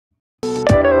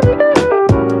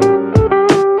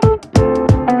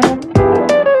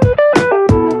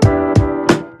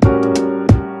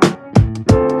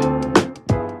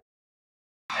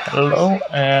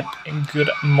good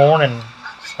morning.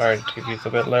 Sorry, the TV's a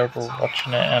bit loud. We're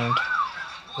watching it and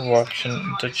we're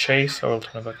watching the chase, so I'll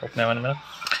turn it back up now in a minute.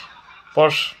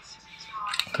 But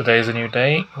today's a new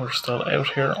day. We're still out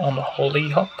here on the Holy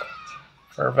Hop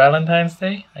for Valentine's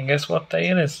Day. And guess what day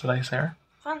it is today, Sarah?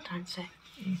 Valentine's Day.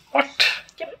 What?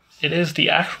 Yep. It is the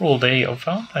actual day of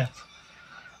Valentine's.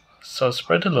 So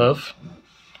spread the love.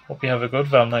 Hope you have a good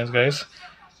Valentine's, guys.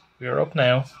 We are up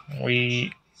now.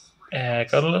 We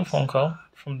got a little phone call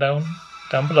from down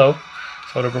below.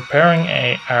 So they're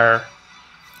preparing our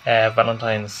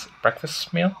Valentine's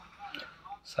breakfast meal.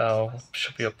 So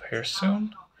should be up here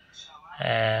soon.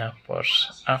 But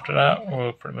after that,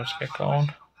 we'll pretty much get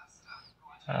going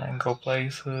and go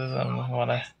places, and we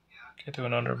want to get to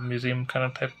another museum kind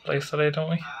of type of place today, don't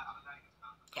we?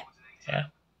 Yeah.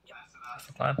 That's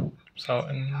the plan. So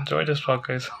enjoy this vlog,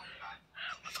 guys.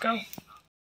 Let's go.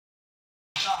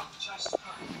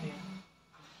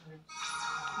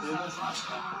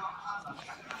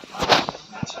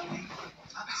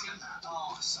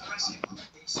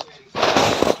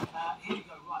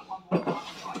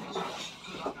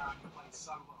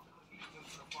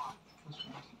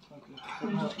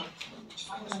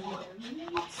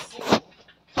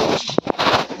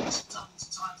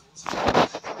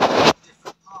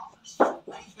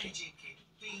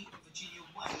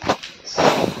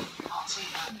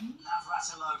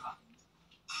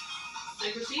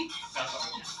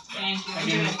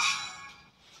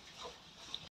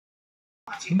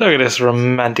 Look at this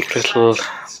romantic little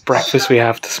breakfast we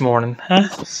have this morning, huh?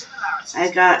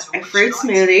 I got a fruit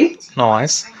smoothie.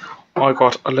 Nice. I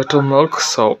got a little milk,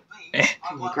 so Can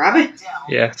you grab it?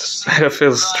 yeah, it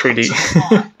feels 3D.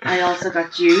 I also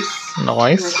got juice.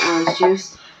 Nice. Like orange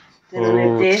juice. Then I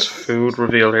Oh, made it's this. food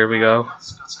reveal. Here we go.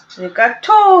 We've got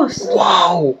toast.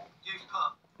 Wow.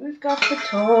 We've got the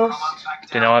toast.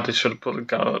 Do you know what? They should have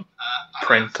got a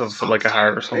print of like a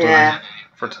heart or something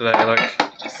for today. Like,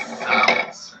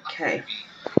 Okay.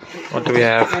 what do we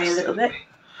have? Try a little bit.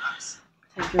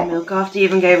 Take your milk off. They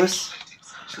even gave us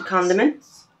some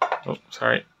condiments. Oh,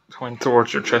 sorry. Went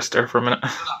towards your chest there for a minute.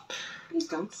 Please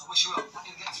don't.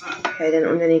 Okay, then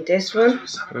underneath this one,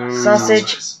 Ooh,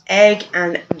 sausage, egg,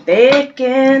 and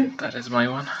bacon. that is my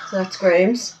one. So that's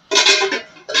Graeme's.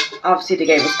 Obviously, they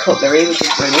gave us cutlery, which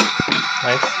is brilliant.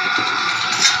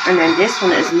 Nice. And then this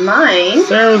one is mine.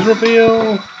 Sarah's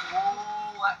reveal.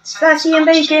 Sassy and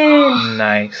bacon.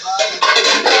 Nice.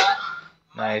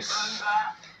 Nice.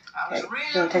 Okay,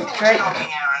 don't take the tray.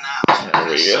 There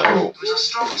we go.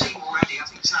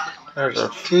 There's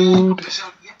our food.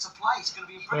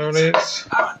 There it is.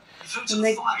 And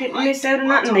they didn't miss out on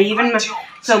that, and they even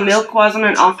so milk wasn't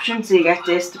an option, so you get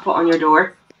this to put on your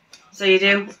door. So you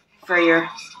do for your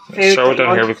food. Show it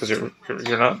down here because you're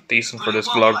not decent for this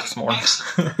vlog this morning.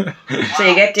 So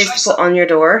you get this to put on your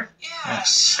door,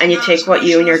 and you take what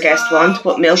you and your guest want,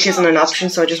 but milk isn't an option,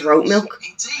 so I just wrote milk.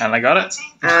 And I got it.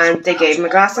 And they gave him a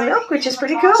glass of milk, which is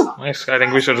pretty cool. Nice. I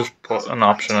think we should have put an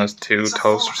option as 2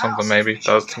 toast or something maybe.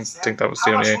 I think that was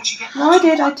the only. No, I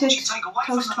did. I took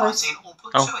toast twice.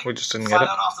 Oh, we just didn't get it.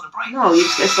 No, you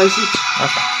just get a slice each.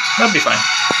 Okay, that'd be fine.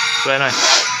 So anyway,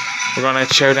 we're gonna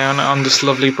chow down on this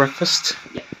lovely breakfast.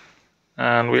 Yeah.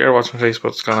 And we are watching Facebook.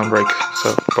 It's gone on break.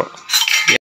 So, but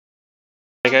yeah.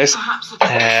 Hey guys,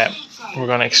 we're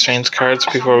gonna exchange cards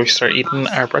before we start eating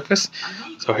our breakfast.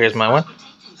 So here's my one.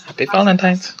 Happy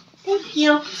Valentine's. Thank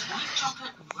you.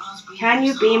 Can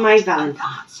you be my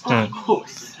Valentine? Of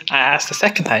course. I asked the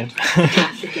second time.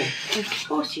 Of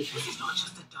course you can.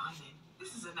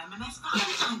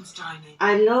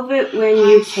 I love it when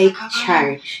you take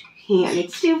charge. Yeah, and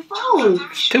it's 2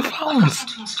 phones. 2 phones.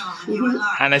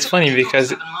 And it's funny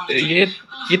because you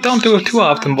don't do it too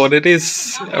often, but it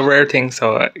is a rare thing.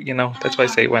 So you know that's why I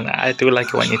say I do like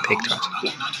it when you take charge.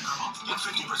 Yeah.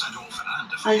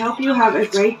 I hope you have a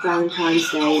great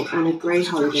Valentine's Day and a great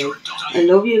holiday. I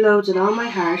love you loads with all my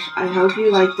heart. I hope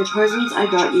you like the presents I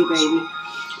got you, baby.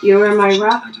 You are my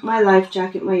rock, my life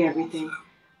jacket, my everything.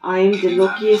 I am the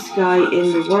luckiest guy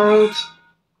in the world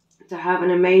to have an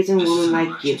amazing woman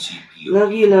like you.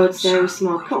 Love you loads, Sarah.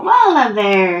 Small koala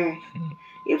bear.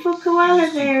 You put koala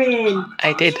bear in.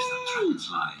 I did.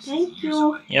 Thank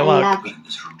you. You're welcome.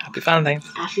 Happy Valentine's.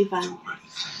 Happy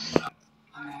Valentine's.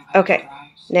 Okay,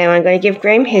 now I'm going to give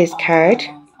Graeme his card.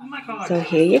 Oh my God. So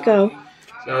here you go.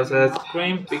 So it says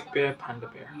Graeme, Big Bear, Panda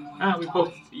Bear. Ah, we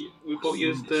both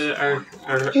used our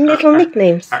Little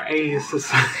nicknames. our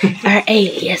aliases. Our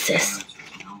aliases.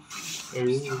 Ooh.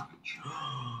 You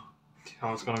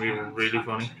know, it's gonna be really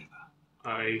funny.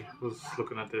 I was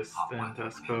looking at this in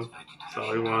Tesco, so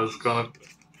I was gonna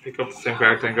pick up the same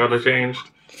card. Thank God I changed.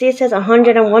 See, it says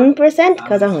 101%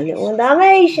 because 101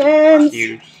 Dalmatians.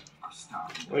 Huge.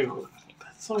 Wait,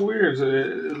 that's so weird.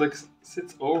 It like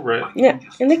sits over it. Yeah,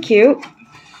 isn't it cute?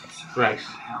 Right.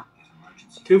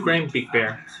 To Graeme Big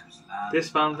Bear. This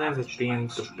Valentine's has been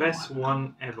the best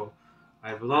one ever.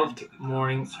 I loved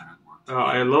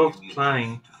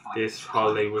planning this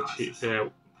holiday with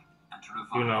you.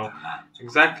 You know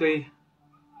exactly.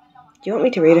 Do you want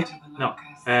me to read it? No.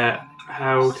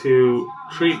 How to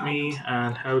treat me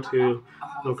and how to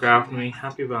look after me.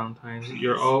 Happy Valentine's.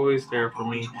 You're always there for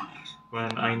me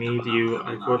when I need you.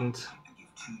 I couldn't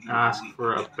ask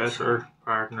for a better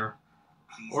partner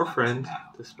or friend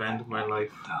to spend my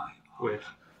life with.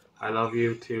 I love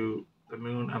you to the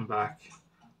moon and back.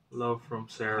 Love from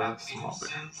Sarah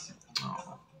Smallbear.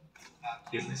 Oh,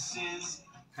 goodness.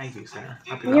 Thank you, Sarah.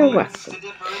 Happy You're Valentine's.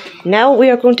 welcome. Now we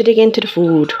are going to dig into the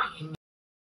food.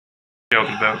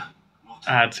 Joking about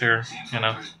ads here, you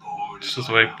know. It's just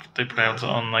the way they pronounce it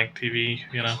on like TV,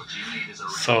 you know.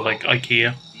 So like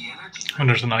IKEA. When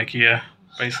there's an IKEA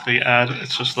basically ad,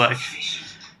 it's just like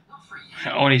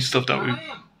only stuff that we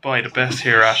buy the best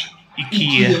here at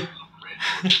IKEA.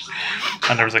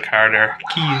 And there was a car there,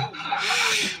 IKEA.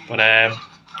 But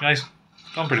guys,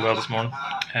 gone pretty well this morning.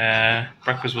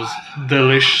 Breakfast was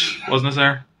delish, wasn't it,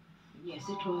 Sarah? Yes,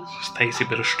 it was. Just tasty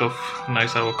bit of stuff.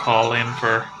 Nice little call in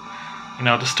for, you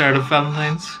know, the start of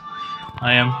Valentine's.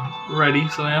 I am ready,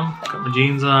 so I am. Got my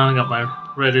jeans on, got my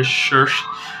reddish shirt.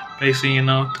 Basically, you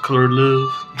know, the colour of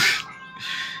love.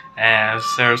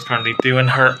 Sarah's currently doing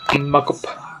her mock-up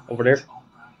over there.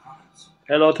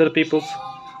 Hello to the peoples.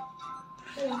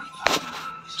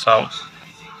 So,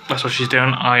 that's what she's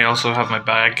doing. I also have my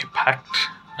bag packed.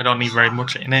 I don't need very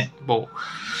much in it, but,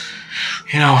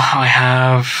 you know, I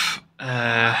have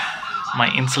my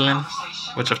insulin,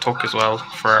 which I've took as well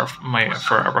for our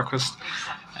breakfast.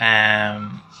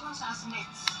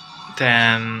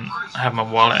 Then I have my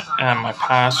wallet and my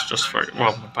pass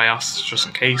my pass just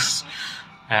in case.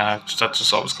 That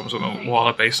just always comes with my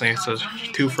wallet basically. It's a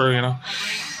twofer, you know.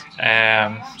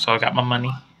 So I got my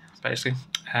money basically.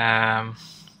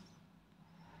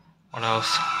 What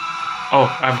else? Oh,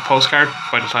 I have a postcard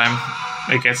by the time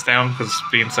it gets down because it's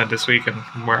being sent this week, and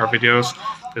where our videos,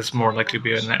 there's more likely to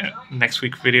be a next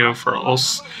week video for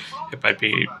us. It might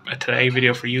be a today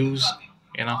video for yous,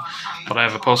 you know. But I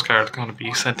have a postcard going to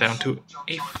be sent down to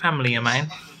a family of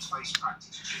mine,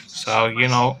 so you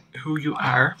know who you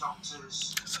are.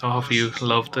 So hopefully you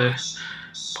love the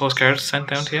postcard sent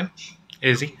down to you.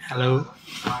 Izzy, hello.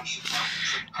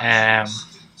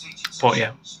 But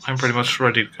yeah, I'm pretty much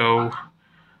ready to go.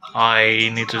 I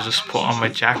need to just put on my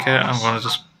jacket. I'm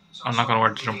not gonna wear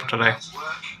the jumper today.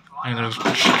 I'm gonna just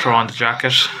throw on the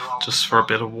jacket just for a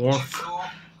bit of warmth.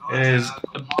 It is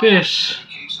a bit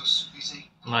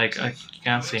like I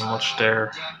can't see much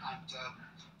there.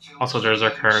 Also, there's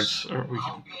our cards.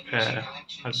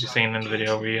 As you've seen in the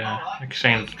video, we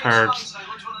exchanged cards,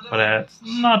 but it's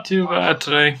not too bad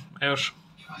today. Out.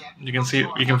 You can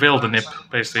feel the nip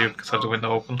basically because I have the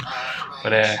window open.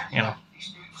 But you know,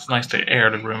 it's nice to air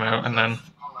the room out, and then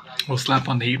we'll slap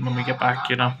on the heat when we get back,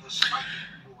 you know.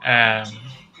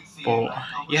 But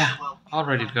yeah, all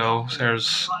ready to go.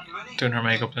 Sarah's doing her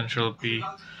makeup, then she'll be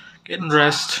getting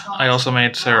dressed. I also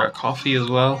made Sarah a coffee as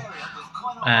well.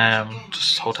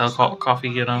 Just hotel coffee,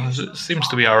 you know. It seems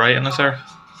to be alright, isn't it, Sarah?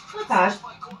 Not bad.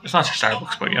 It's not just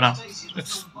Starbucks, but you know,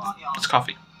 it's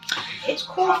coffee. It's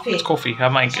coffee. It's coffee. I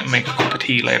might make a cup of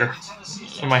tea later.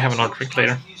 I might have another drink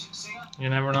later. You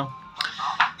never know.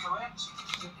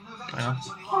 I know.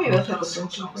 Oh, you will take a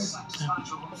drink.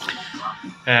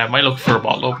 I might look for a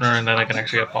bottle opener, and then I can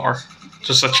actually get more.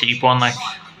 Just a cheap one, like,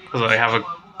 because I have a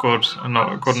good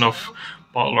enough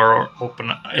bottle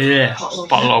opener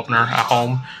at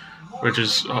home, which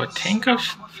is I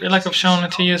feel like I've shown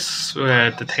it to you.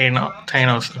 The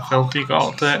Thanos Infinity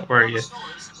Gauntlet, where you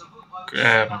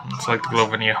it's like the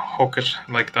glove and you hook it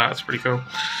like that. It's pretty cool.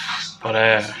 But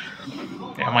yeah,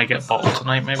 I might get a bottle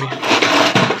tonight maybe.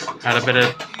 Had a bit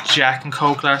of Jack and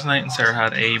Coke last night, and Sarah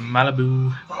had a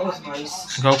Malibu. That was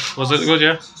nice. And Coke. Was it good?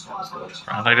 Yeah. That was good.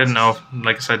 And I didn't know.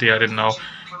 Like I said, I didn't know.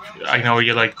 I know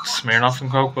you like Smirnoff and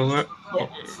Coke, was it?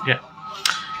 Yeah.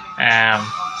 Yeah.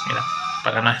 You know.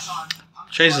 But anyway,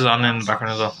 Chase is on in the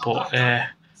background as well. But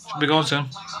should be going soon.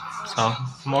 So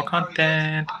more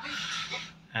content.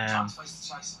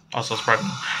 Also spreading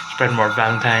more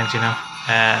Valentines, you know.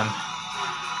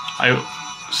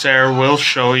 Sarah will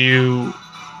show you.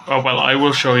 Oh well, I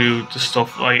will show you the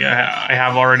stuff. Like I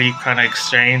have already kind of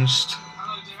exchanged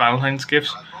Valentine's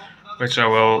gifts, which I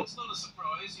will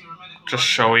just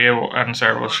show you, and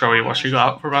Sarah will show you what she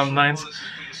got for Valentine's.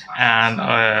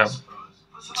 and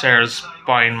Sarah's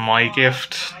buying my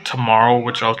gift tomorrow,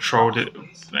 which I'll throw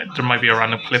there might be a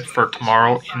random clip for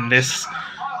tomorrow in this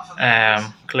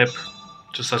clip,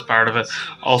 just as part of it.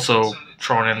 Also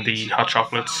throwing in the hot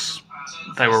chocolates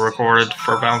that were recorded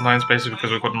for Valentine's, basically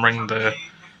because we couldn't bring the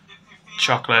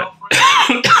chocolate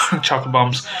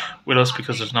bombs with us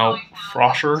because there's no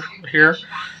frother here,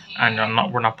 and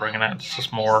we're not bringing it. It's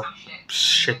just more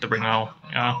shit to bring home,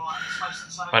 you know.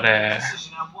 But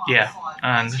yeah,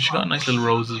 and she got a nice little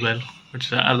rose as well,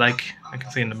 which I like. I can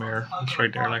see in the mirror. It's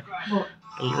right there, like what?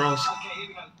 The little rose.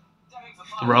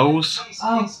 The rose.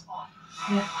 Oh,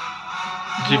 yeah.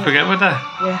 Did you forget about that?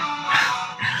 Yeah.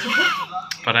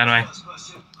 But anyway,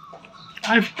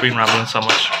 I've been rambling so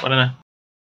much. But anyway.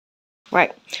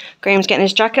 Right, Graham's getting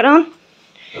his jacket on.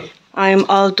 I'm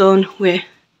all done with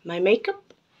my makeup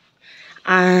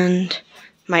and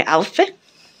my outfit.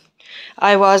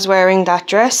 I was wearing that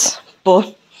dress,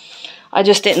 but I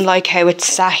just didn't like how it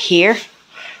sat here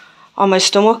on my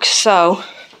stomach, so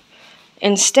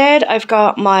instead I've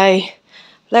got my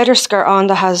leather skirt on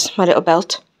that has my little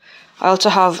belt. I also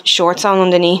have shorts on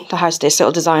underneath that has this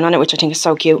little design on it, which I think is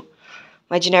so cute.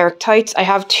 My generic tights. I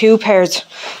have 2 pairs.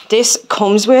 This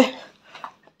comes with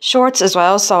shorts as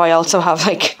well, so I also have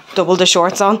like double the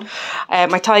shorts on.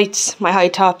 My tights, my high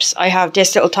tops. I have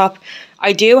this little top.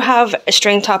 I do have a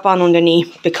string top on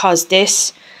underneath because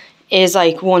this is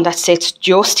like one that sits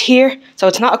just here, so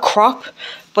it's not a crop,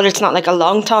 but it's not like a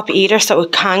long top either, so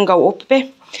it can go up a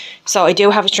bit. So I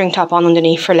do have a string top on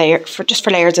underneath for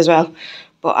layers as well.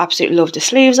 But absolutely love the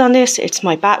sleeves on this. It's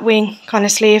my Batwing kind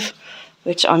of sleeve,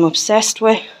 which I'm obsessed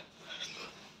with.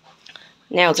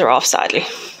 Nails are off, sadly.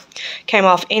 Came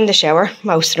off in the shower.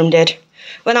 Most of them did.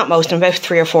 Well, not most of them, about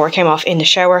 3 or 4 came off in the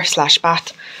shower /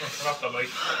 bath.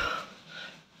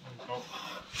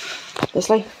 This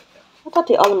light? I thought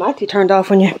they automatically turned off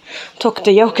when you took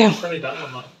the yoke out.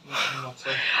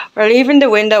 We're leaving the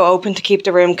window open to keep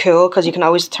the room cool, because you can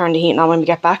always turn the heating on when we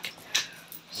get back.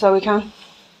 So we can.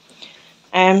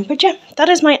 But yeah, that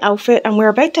is my outfit, and we're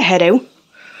about to head out.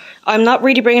 I'm not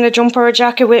really bringing a jumper or a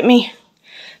jacket with me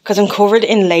because I'm covered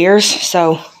in layers,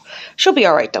 so should be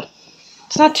alright though.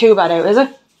 It's not too bad out, is it?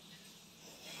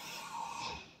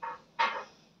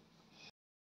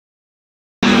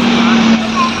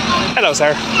 Hello,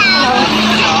 sir.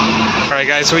 Hello. Alright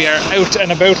guys, we are out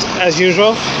and about as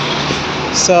usual.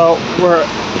 So we're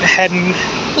heading...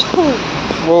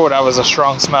 Whoa, that was a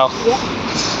strong smell. Yeah.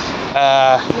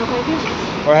 No, thank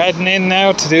you. We're heading in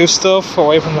now to do stuff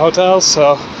away from the hotel,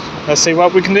 so let's see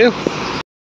what we can do.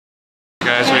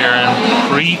 Guys, we are in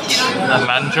Greet and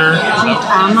Manager. Greet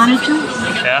and Manager?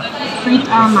 Yeah. Greet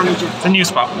and Manager. It's a new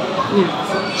spot.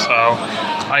 Yeah. So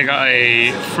I got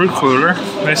a fruit cooler,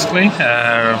 basically.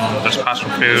 There's passion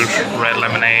fruit, red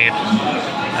lemonade,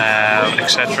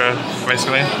 etc.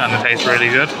 basically, and it tastes really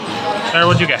good. Sarah,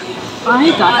 what'd you get? I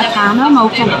got a caramel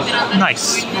mocha.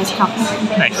 Nice. Nice coffee.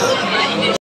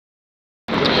 Nice.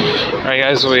 Alright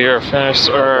guys, we are finished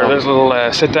our little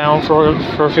sit down for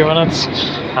a few minutes,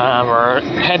 and we're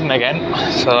heading again,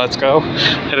 so let's go.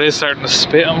 It is starting to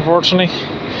spit, unfortunately,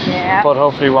 but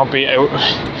hopefully it won't be out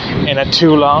in it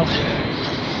too long.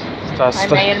 I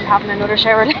may end up having another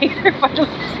shower later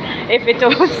if it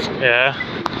does. Yeah.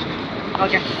 I'll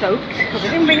get soaked because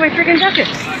I didn't bring my friggin' jacket.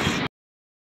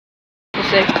 We'll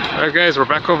see. Alright guys, we're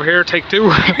back over here, take 2.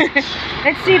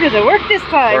 Let's see, does it work this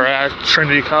time? We're at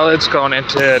Trinity College going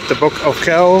into the Book of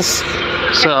Kells,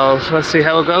 so let's see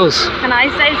how it goes. Can I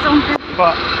say something?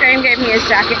 What? Graeme gave me his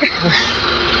jacket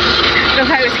because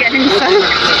I was getting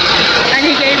soaked, and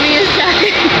he gave me his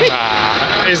jacket.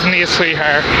 Isn't he a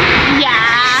sweetheart?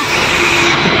 Yeah.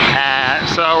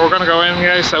 So we're gonna go in,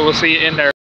 guys, so we'll see you in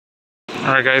there.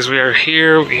 Alright guys, we are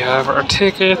here, we have our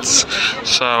tickets,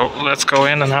 so let's go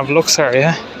in and have a look, Sarah,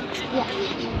 yeah?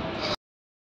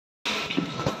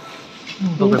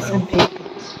 Beans and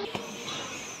pickles.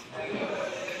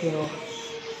 Cool.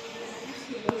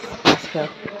 Let's go.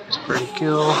 It's pretty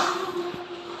cool.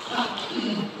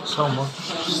 So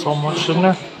much in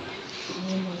there.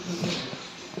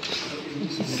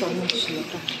 This is so much to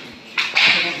look at.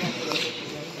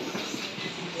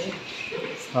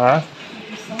 Alright.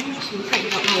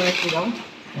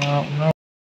 No. No.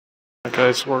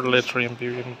 Guys, we're literally in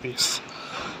Beauty and the Beast.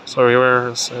 So we were,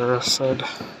 as Sarah said.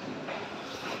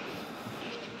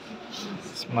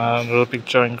 This man, there's a big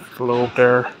giant globe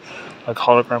there, like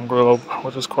hologram globe,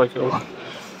 which is quite cool.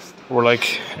 We're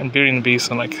like in Beauty and the Beast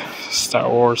and like Star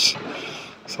Wars,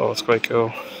 so it's quite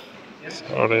cool.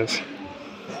 So it is.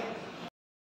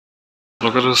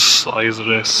 Look at the size of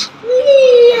this.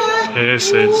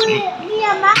 This is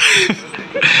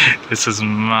this is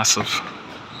massive.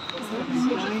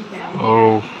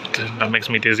 Oh, that makes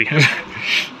me dizzy.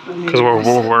 Because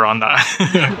we're on that.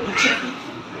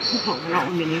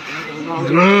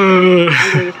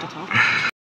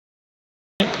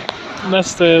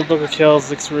 That's the Book of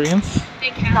Kells experience.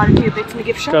 Got a few bits in the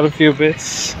gift shop. Got a few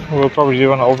bits. We'll probably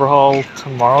do an overhaul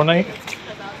tomorrow night.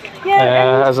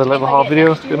 Yeah, as a little haul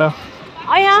video, you know.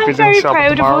 I am very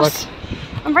proud of tomorrow, us.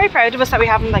 I'm very proud of us that we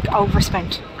haven't like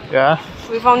overspent. Yeah.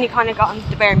 We've only kind of gotten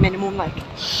the bare minimum, like.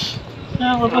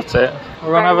 Yeah, well that's it.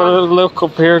 We're gonna have a little look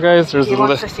up here, guys. There's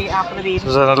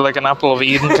like an Apple of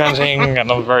Eden kind of thing, and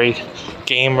a very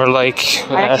gamer-like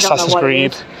Assassin's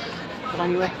Creed. But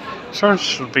anyway. Sure,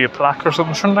 should be a plaque or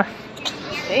something, shouldn't there?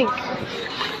 I think.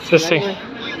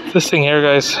 This thing here,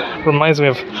 guys, reminds me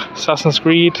of Assassin's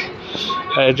Creed.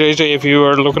 JJ, if you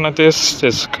are looking at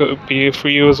this could be for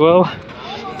you as well.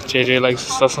 JJ likes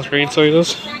Assassin's Creed, so he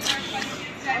does.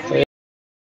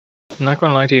 I'm not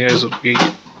gonna lie to you guys, we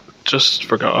just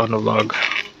forgot on the vlog.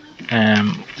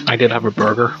 I did have a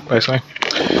burger, basically.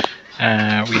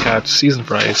 We had seasoned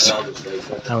fries,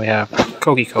 and we have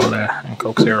Coca-Cola and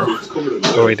Coke Zero.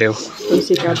 So we do.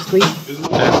 Sweet.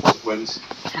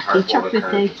 Happy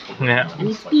chocolate day. Yeah. And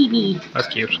it's BB. That's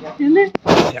cute. Isn't it?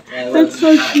 Yeah. That's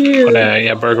so cute. But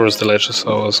yeah, burger was delicious, so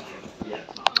it was,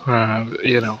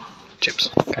 you know, chips.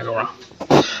 Can't go wrong.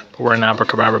 But we're in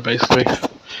Abercrombie, basically.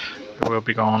 We'll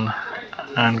be going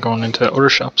into other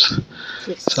shops.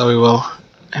 Yes. So we will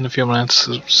in a few minutes.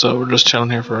 So we're just chilling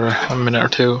here for a minute or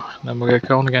two, and then we'll get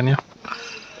going again, yeah.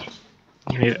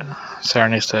 Sarah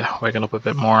needs to waken up a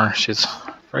bit more. She's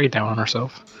very down on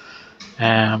herself.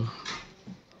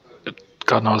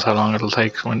 God knows how long it'll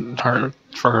take for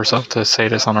herself to say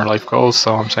this on her life goals,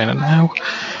 so I'm saying it now.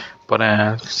 But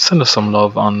send us some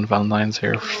love on Valentines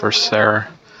here for Sarah,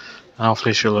 and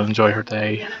hopefully she'll enjoy her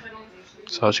day.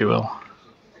 So she will.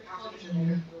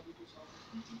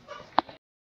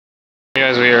 Hey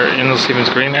guys, we are in the Stephen's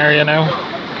Green area now.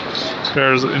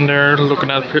 Sarah's in there looking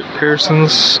at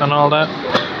Pearsons and all that,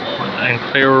 and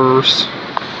clearers.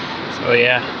 So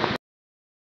yeah.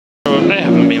 They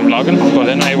haven't been vlogging, but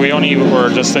anyway, we only were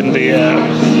just in the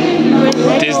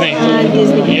Disney.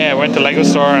 Yeah, went to Lego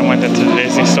store and went into the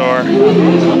Disney store,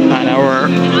 and now we're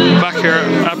back here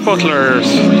at Butler's.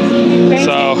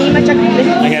 So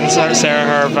again, Sarah,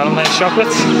 her Valentine's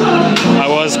chocolates. I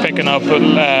was picking up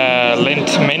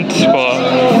Lint Mint,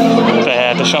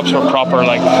 but the shops were proper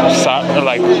like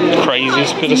crazy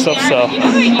bit of stuff. So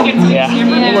yeah,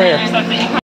 we're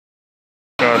here.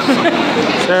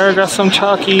 Sarah got some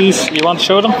chalkies. You want to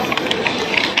show them?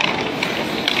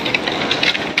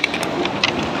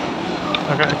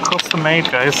 I got a custom made,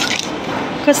 guys.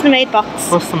 Custom made box.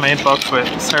 Custom made box with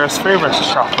Sarah's favourite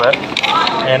chocolate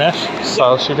in it.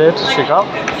 So she did. She got.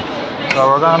 So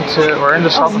we're in the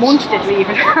shop. Munch did we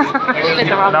even?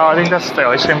 No, I think that's the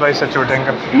ice cream place that you were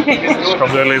thinking.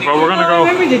 Completely. But we're gonna go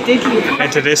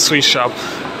into this sweet shop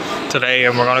today,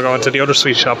 and we're gonna go into the other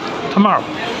sweet shop tomorrow.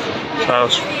 So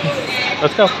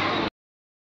let's go.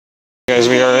 Guys,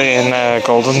 we are in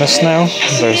Golden Mist now.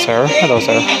 There's Sarah. Hello,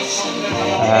 Sarah.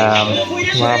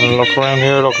 We're having a look around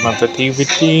here, looking at the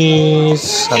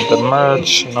DVDs and the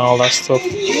merch and all that stuff. So,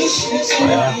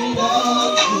 yeah.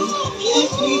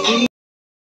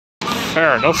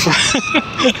 Fair enough.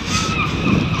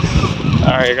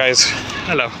 Alright, guys.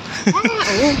 Hello.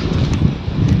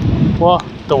 What?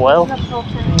 The well?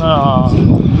 No.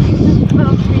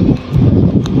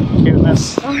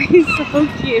 Cuteness. Oh, he's so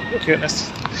cute.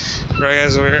 Cuteness. Right,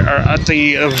 guys, we are at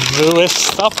the Lewis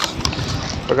stop.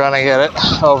 We're gonna get it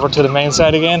over to the main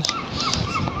side again,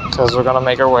 because we're gonna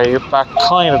make our way back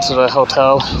kind of to the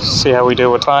hotel, see how we do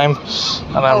with time,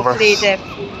 and then hopefully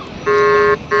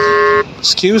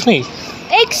Excuse me.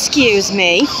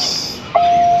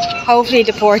 Hopefully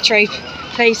the portrait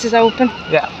place is open.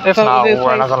 Yeah, if not,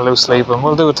 we're not gonna lose sleep, and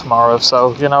we'll do it tomorrow.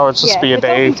 So you know, it's just be a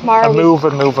day, and move,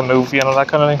 you know, that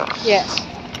kind of thing. Yeah.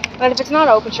 Well, if it's not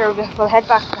open, sure, we'll head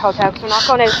back to the hotel, because we're not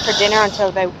going out for dinner until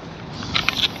about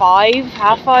 5,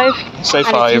 half 5. Say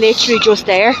 5. And it's literally just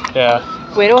there. Yeah.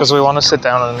 With us. Because we want to sit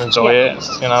down and enjoy it,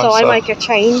 you know. So I might get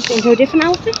changed into a different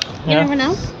outfit. You never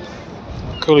know.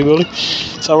 Coolie bully.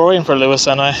 So we're waiting for Lewis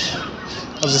anyway.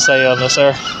 What does it say on this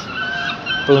there?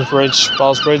 Boonesbridge,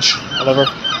 Ballsbridge, whatever.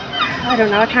 I don't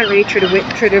know. I can't read through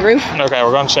the roof. Okay,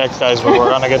 we're gonna check, guys, but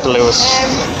we're gonna get to Lewis.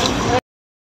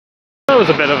 That was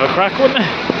a bit of a crack, wasn't it?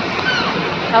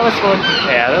 That was fun.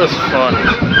 Yeah, that was fun.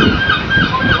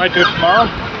 Might do it tomorrow.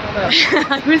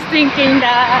 I was thinking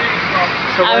that.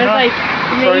 So I was like,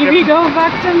 maybe go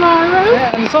back tomorrow.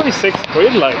 Yeah, and it's only £6,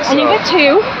 like. And you get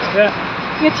 2. Yeah.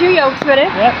 You get 2 yolks with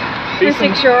it. Yeah. For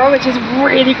 €6, which is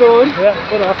really good. Yeah,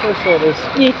 good offer, so it is.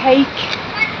 You take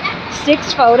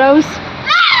 6 photos,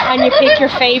 and you pick your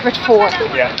favourite 4.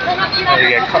 Yeah. And you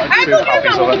get 2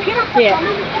 copies of it. Yeah,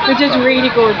 which is really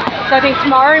good. So I think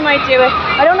tomorrow we might do it.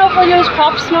 I don't know if we'll use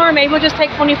props tomorrow. Maybe we'll just take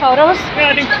funny photos.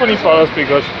 Yeah, I think funny photos would be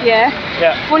good. Yeah.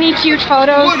 Yeah. Funny, cute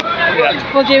photos.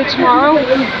 Yeah. We'll do tomorrow.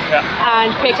 Yeah.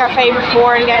 And pick our favourite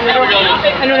 4 and get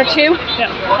another 2. Yeah.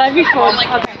 That'd be fun.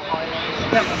 Okay.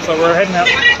 Yeah. So we're heading out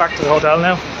back to the hotel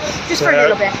now. Just for a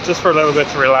little bit. Just for a little bit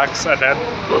to relax, and then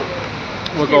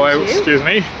we'll go out. Excuse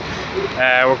me.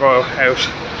 We'll go out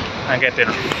and get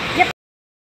dinner. Yep.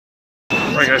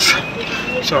 Right guys,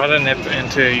 so I had a nip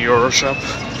into Euroshop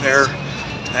there,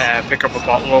 pick up a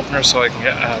bottle opener so I can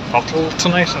get a bottle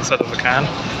tonight instead of a can,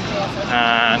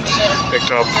 and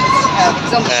picked up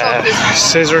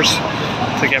scissors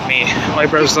to get me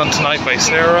eyebrows done tonight by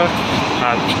Sarah,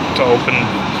 and to open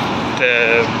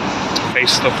the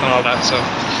face stuff and all that, so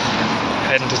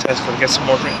heading to Tesco to get some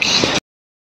more drink.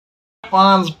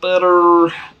 One's better.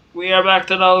 We are back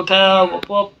to the hotel. Whoop,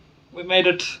 whoop. We made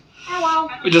it. Hello.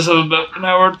 We just have about an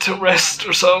hour to rest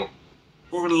or so.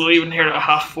 We're going to leave in here at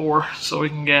 4:30 so we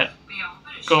can get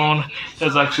going.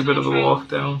 There's actually a bit of a walk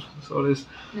down, so it is.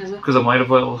 Because I might as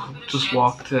well just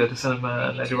walk to the cinema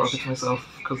and Eddie Rockets myself,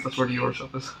 because that's where the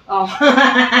Euroshop is. Oh.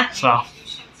 So.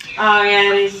 Oh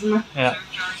yeah, it is, isn't it? Yeah.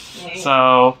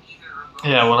 So,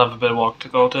 yeah, we'll have a bit of walk to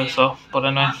go to. So, but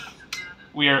anyway,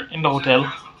 we are in the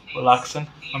hotel, relaxing.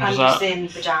 I'm just in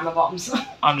pyjama bottoms.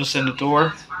 I'm just in the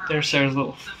door. There's Sarah's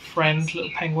little friend,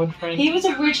 little penguin friend. He was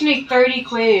originally 30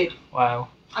 quid. Wow.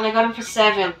 And I got him for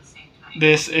 7.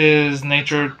 This is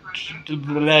Nature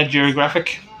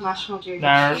Geographic. National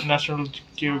Geographic. National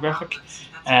Geographic.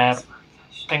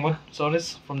 Penguin, so it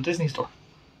is, from Disney Store.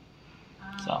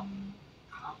 So.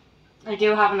 I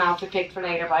do have an outfit picked for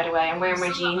later, by the way. I'm wearing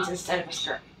my jeans instead of a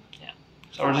skirt. Yeah.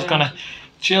 So we're just gonna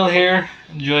chill here,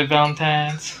 enjoy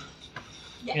Valentines.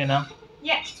 Yeah. You know?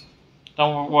 Yeah.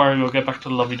 Don't worry, we'll get back to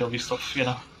the lovey-dovey stuff, you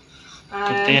know. The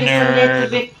Just dinner, a little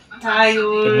bit tired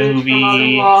the movie, from all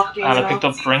the walking, and I picked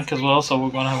up drink as well, so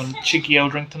we're going to have a cheeky old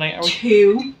drink tonight, are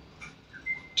we?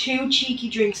 2 cheeky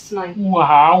drinks tonight.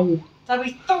 Wow. That'll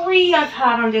be 3 I've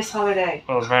had on this holiday.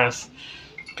 Well, there's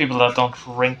people that don't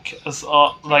drink as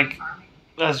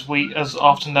as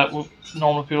often that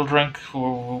normal people drink.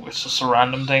 It's just a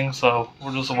random thing, so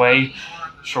we're just away.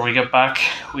 Sure, we get back,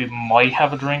 we might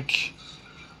have a drink,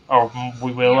 or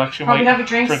we will actually Probably might have a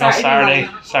drink on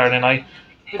Saturday night.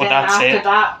 But that's after it.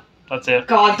 That's it.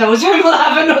 God knows when we'll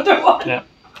have another one. Yeah,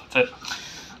 that's it.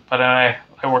 But anyway,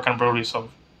 I work in a brewery,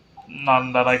 so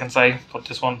none that I can say, but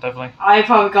this one definitely. I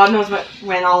probably, God knows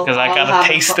when I'll. Because I gotta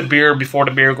taste the beer before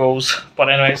the beer goes. But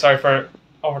anyway, sorry for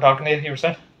over talking to you. You were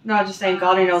saying? No, just saying,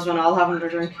 God knows when I'll have another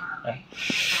drink. Yeah.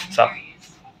 So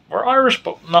we're Irish,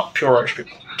 but not pure Irish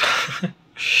people.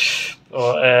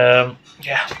 So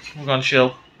yeah, we're gonna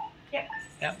chill. Yep.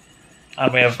 Yeah.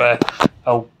 And we have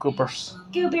goobers.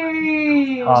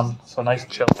 Goobers. So nice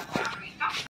and chill.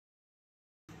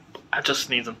 I just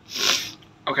sneezed them.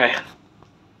 Okay.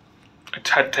 I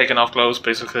had taken off clothes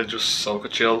basically just so I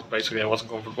could chill. Basically I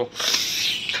wasn't comfortable.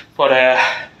 But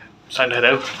it's time to head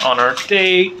out on our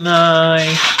date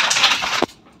night.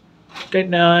 Date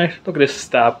night. Look at this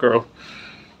stab girl.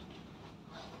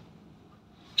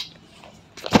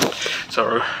 So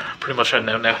we're pretty much heading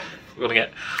out now. We're gonna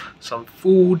get some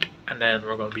food and then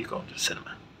we're gonna be going to the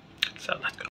cinema. So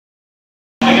let's go.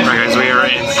 Right guys, we are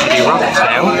in Eddie Rockets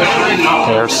now.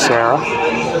 There's Sarah. So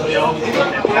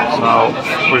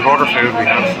we've ordered food, we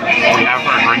have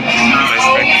our drink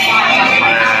basically.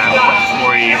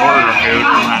 We ordered our food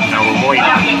and now we're waiting.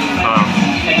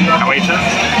 Can't wait to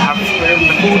have the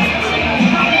food.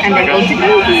 And then go to the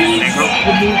movies.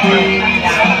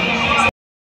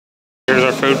 Here's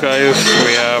our food guys.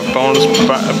 We have boneless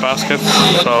baskets,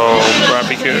 so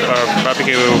barbecue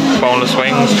boneless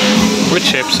wings with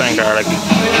chips and garlic.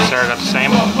 Sarah got the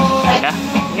same? Yeah?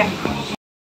 Yeah.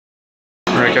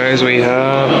 Alright guys, we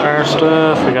have our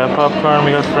stuff, we got popcorn,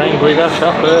 we got drink, we got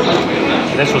chocolate.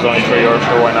 This was only €3,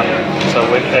 so why not? So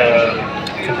with the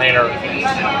container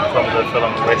from the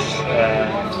film with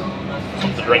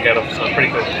something to drink out of, so it's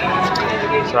pretty good.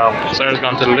 So Sarah's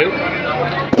gone to the loo.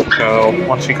 So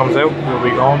once she comes out, we'll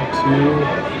be going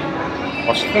to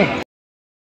watch the film.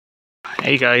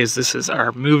 Hey guys, this is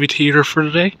our movie theater for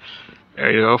today.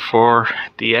 There you go for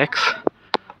DX.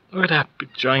 Look at that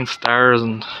big giant stars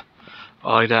and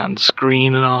all like that, and the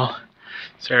screen and all.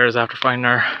 Sarah's after finding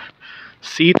our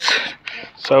seats.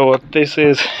 So what this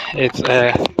is, it's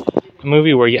a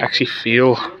movie where you actually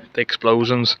feel the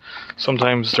explosions.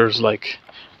 Sometimes there's like,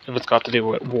 if it's got to do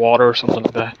with water or something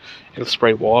like that, it'll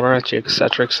spray water at you,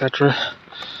 etc, etc.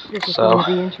 This is so going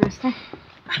to be interesting.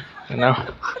 You know,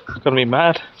 it's gonna be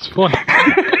mad. It's fun. Hey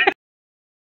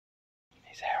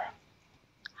Sarah.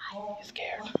 You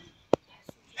scared?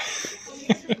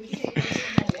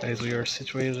 Guys, we are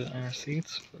situated in our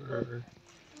seats for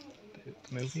the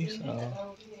movie,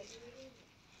 so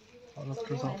oh look,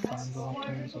 there's all fans up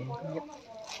there as well.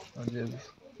 Oh Jesus.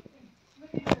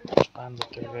 There's fans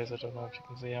up there, guys. I don't know if you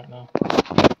can see out now.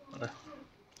 But,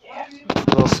 yeah.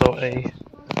 There's also a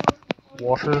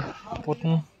water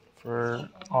button for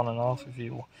on and off if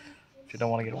you don't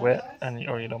want to get wet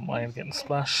or you don't mind getting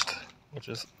splashed, which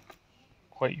is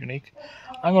quite unique.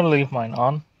 I'm going to leave mine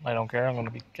on. I don't care. I'm going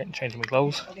to be changing my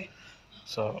clothes,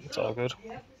 so it's all good.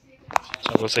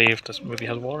 So we'll see if this movie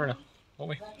has water now,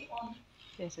 won't we?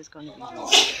 This is going to be.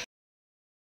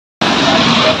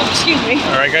 Excuse me.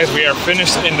 Alright guys, we are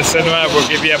finished in the cinema. We'll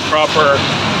give you a proper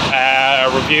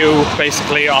review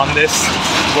basically on this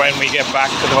when we get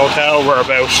back to the hotel. We're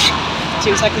about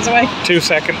 2 seconds away. 2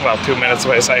 seconds, well 2 minutes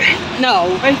away, say. No.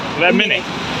 A minute.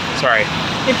 Sorry.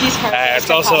 It's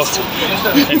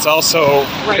also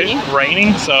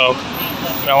raining, so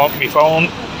I want my phone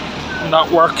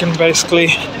not working basically.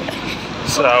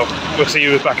 So we'll see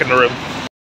you back in the room.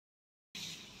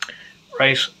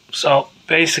 Right, so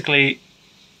basically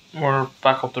we're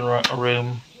back up the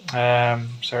room.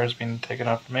 Sarah's been taking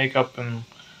off her makeup, and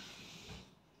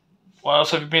what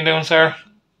else have you been doing, Sarah?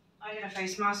 I did a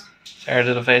face mask. Sarah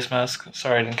did a face mask.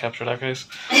 Sorry I didn't capture that, guys.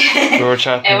 We were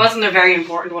chatting. It wasn't a very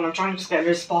important one. I'm trying to just get rid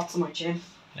of spots on my chin.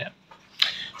 Yeah.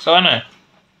 So anyway,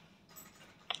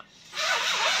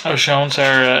 I was showing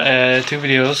Sarah 2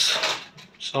 videos.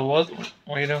 So what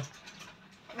are you doing?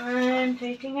 I'm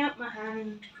taking out my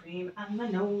hand cream and my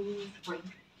nose cream.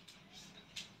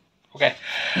 Okay.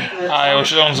 I was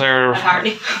showing Sarah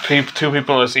 2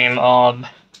 people I've seen on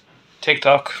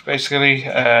TikTok, basically,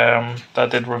 that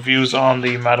did reviews on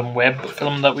the Madam Web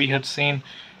film that we had seen.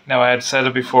 Now, I had said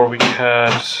it before, we had,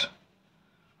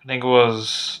 I think it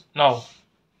was, no,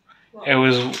 it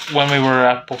was when we were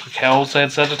at Book of Kells, I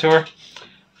had said it to her,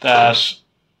 that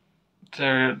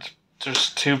there's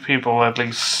 2 people at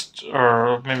least,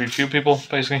 or maybe a few people,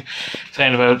 basically,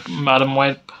 saying about Madam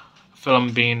Web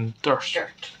film being dirt.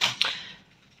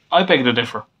 I beg to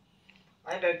differ.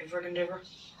 I beg to friggin' differ.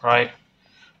 Right.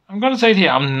 I'm going to say to you,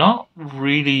 I'm not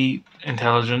really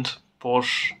intelligent, but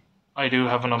I do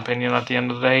have an opinion at the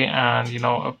end of the day, and, you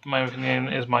know, my opinion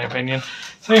is my opinion.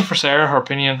 Same for Sarah, her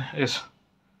opinion is...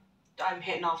 I'm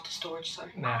hitting off the storage,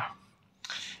 sorry. Yeah.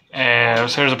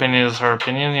 Sarah's opinion is her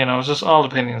opinion, you know, it's just all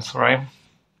opinions, right?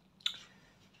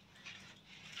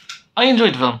 I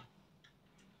enjoyed the film.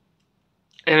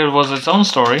 It was its own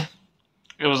story.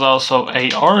 It was also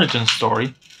a origin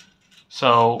story,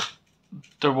 so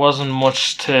there wasn't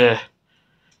much to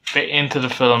fit into the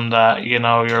film that, you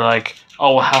know, you're like,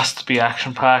 oh, it has to be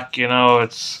action-packed, you know,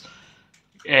 it's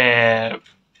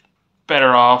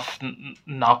better off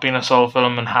not being a solo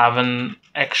film and having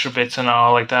extra bits and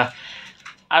all like that.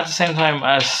 At the same time,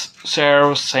 as Sarah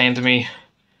was saying to me,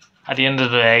 at the end of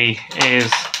the day,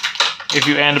 is if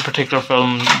you end a particular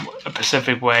film a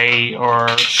specific way or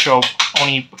show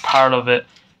only part of it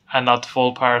and not the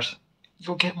full part,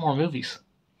 you'll get more movies,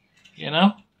 you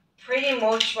know? Pretty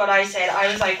much what I said.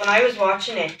 I was like, when I was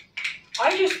watching it,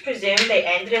 I just presumed they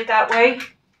ended it that way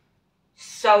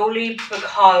solely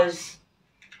because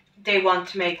they want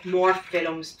to make more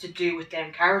films to do with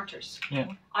them characters. Yeah.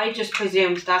 I just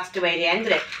presumed that's the way they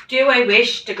ended it. Do I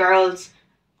wish the girls,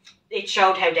 it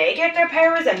showed how they get their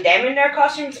powers and them in their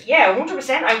costumes? Yeah,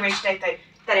 100% I wish that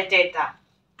it did that.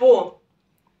 But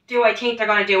do I think they're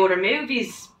going to do other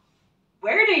movies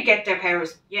where they get their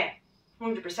powers? Yeah,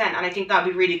 100%. And I think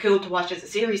that'd be really cool to watch as a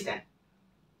series then.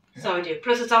 Yeah. So I do.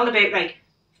 Plus it's all about like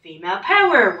female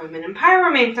power, women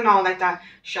empowerment and all like that.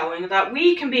 Showing that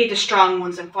we can be the strong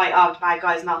ones and fight all the bad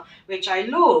guys and all, which I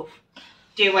love.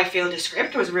 Do I feel the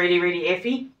script was really, really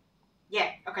iffy? Yeah,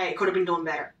 okay, it could have been done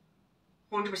better.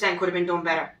 100% could have been done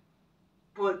better.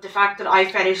 But the fact that I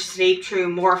fell asleep through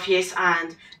Morpheus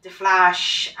and The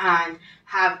Flash and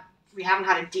we haven't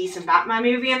had a decent Batman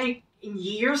movie in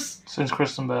years. Since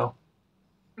Kristen Bell.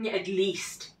 Yeah, at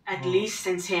least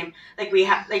since him. Like we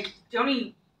have, like the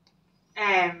only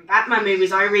Batman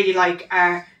movies I really like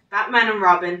are Batman and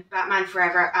Robin, Batman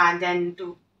Forever, and then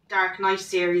the Dark Knight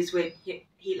series with Heath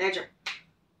Ledger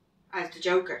as the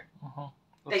Joker.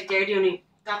 Like they're the only.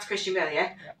 That's Christian Bale,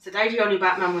 yeah? So they're the only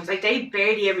Batman ones. Like they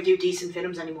barely ever do decent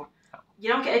films anymore. You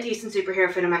don't get a decent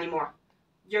superhero film anymore.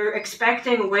 You're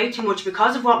expecting way too much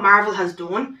because of what Marvel has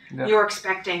done. Yeah. You're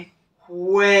expecting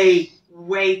way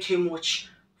too much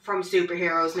from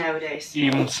superheroes nowadays.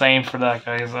 Even same for that,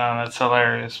 guys, and it's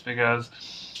hilarious because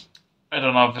I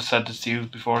don't know if I said this to you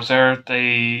before, Sarah.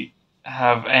 They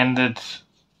have ended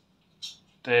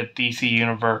the DC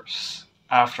universe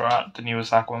after the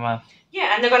newest Aquaman.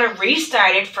 Yeah, and they're gonna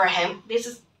restart it for him. This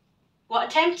is what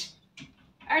attempt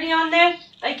are they on now?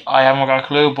 Like, I haven't got a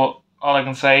clue, but all I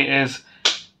can say is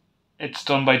it's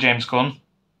done by James Gunn.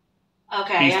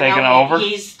 okay, He's I taken know over.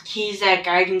 He's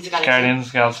Guardians of the Galaxy. Guardians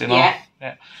of the Galaxy, no?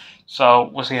 Yeah. So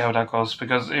we'll see how that goes,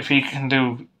 because if he can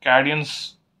do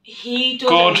Guardians, he does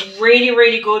good. Really,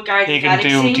 really good Guardians He can of the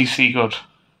Galaxy. do DC good.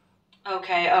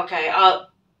 Okay. I'll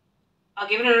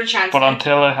give it another chance. But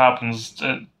until it happens,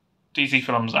 DC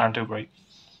films aren't too great.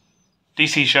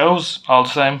 DC shows all the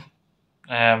same.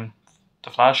 The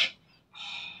Flash,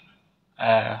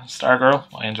 Stargirl,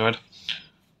 I enjoyed.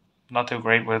 Not too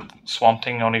great with Swamp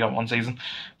Thing. Only got one season,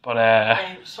 but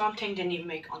Swamp Thing didn't even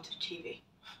make it onto the TV.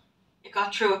 It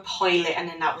got through a pilot and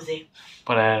then that was it.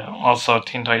 But also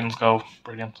Teen Titans Go,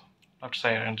 brilliant. I have to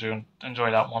say I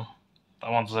enjoy that one.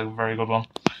 That one's a very good one.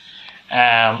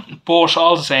 But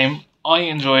all the same, I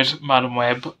enjoyed Madam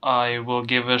Web. I will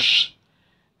give it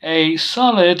a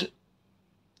solid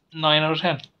 9 out of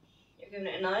 10. You're giving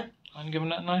it a 9? I'm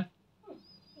giving it a 9.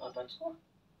 Not bad score.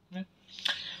 Yeah.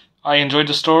 I enjoyed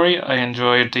the story. I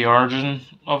enjoyed the origin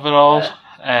of it all.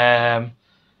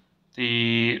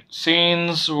 The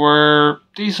scenes were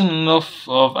decent enough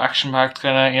of action-packed,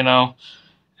 kind of,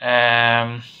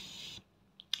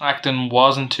 acting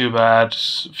wasn't too bad.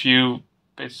 A few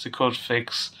bits they could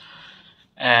fix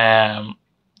in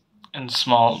the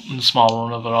small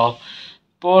run of it all.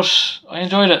 But I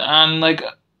enjoyed it, and like,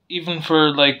 even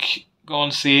for like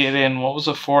going to see it in, what was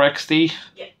it, 4XD?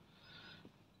 Yeah.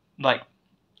 Like,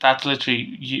 that's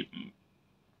literally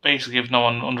basically, if no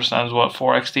one understands what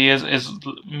 4XD is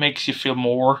makes you feel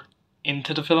more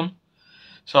into the film.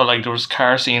 So like, there was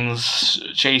car scenes,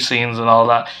 chase scenes, and all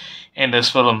that in this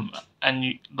film, and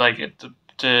you like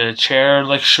the chair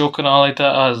like shook and all like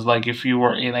that, as like if you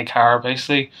were in a car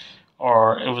basically,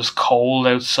 or it was cold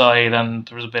outside and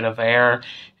there was a bit of air,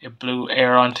 it blew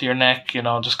air onto your neck,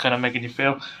 just kind of making you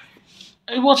feel.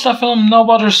 I watched that film, no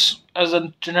bothers, as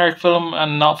a generic film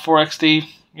and not 4XD,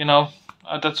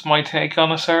 that's my take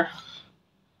on it, sir.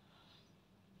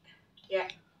 Yeah,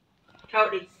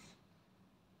 totally.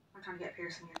 I'm trying to get a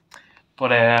piercing here. But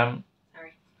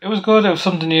Sorry. It was good. It was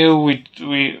something new.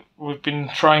 We've been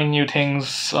trying new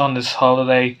things on this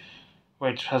holiday,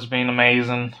 which has been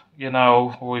amazing.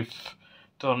 We've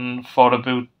done photo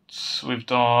booths. We've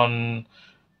done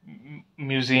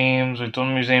museums. We've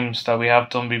done museums that we have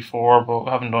done before, but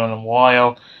we haven't done in a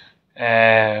while.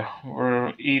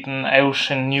 We're eating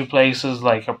out in new places,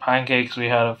 like our pancakes. We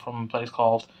had it from a place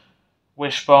called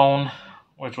Wishbone,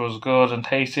 which was good and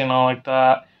tasty and all like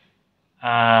that.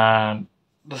 And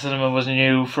the cinema was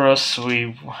new for us.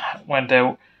 We went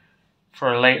out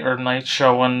for a later night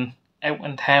showing out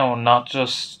in town, not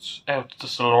just out to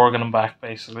Stillorgan and back,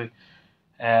 basically.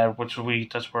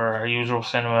 That's where our usual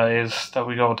cinema is that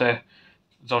we go to.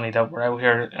 It's only that we're out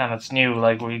here and it's new,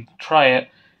 like we try it.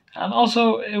 And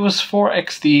also it was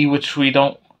 4XD, which we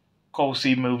don't go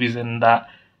see movies in that,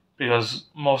 because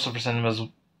most of our cinemas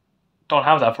don't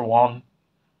have that, for one.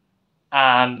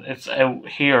 And it's out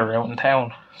here, out in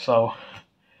town. So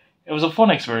it was a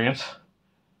fun experience.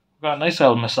 We got a nice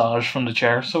little massage from the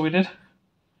chair, so we did.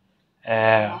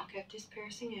 I'll get this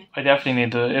piercing in. I definitely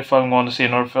need to, if I'm going to see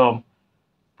another film,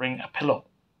 bring a pillow,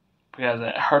 because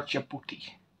it hurts your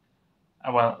booty.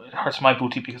 Well, it hurts my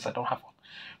booty because I don't have one.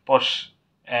 But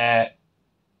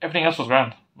everything else was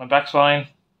grand. My back's fine.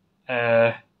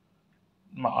 My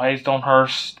eyes don't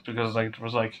hurt, because like there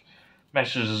was like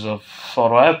messages of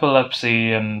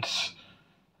photoepilepsy and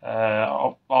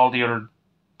all the other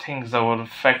things that would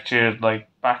affect you, like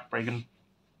breaking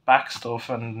back stuff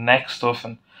and neck stuff,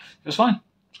 and it was fine.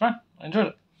 It's fine. I enjoyed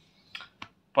it.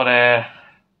 But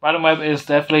Madam Web is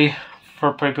definitely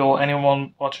for people,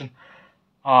 anyone watching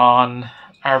on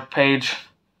our page.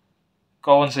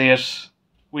 Go and see it.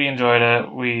 We enjoyed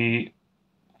it. We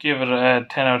give it a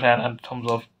 10 out of 10 and a thumbs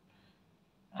up.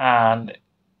 And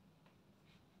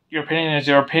your opinion is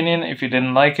your opinion. If you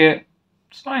didn't like it,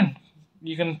 it's fine.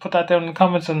 You can put that down in the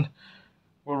comments and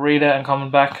we'll read it and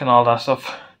comment back and all that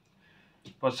stuff.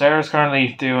 But Sarah's currently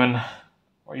doing...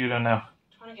 What are you doing now?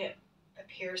 I'm trying to get a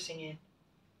piercing in.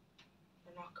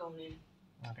 We're not going in.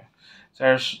 Okay.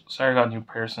 Sarah got a new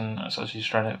piercing, so she's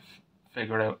trying to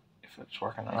figure it out if it's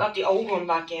working or not. I got the old one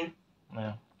back in.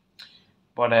 Yeah.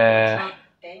 But it's not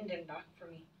bending back for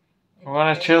me. we're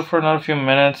gonna chill for another few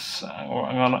minutes.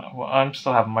 I'm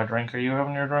still having my drink. Are you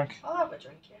having your drink? I'll have a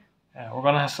drink, yeah. Yeah, we're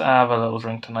gonna have a little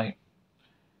drink tonight,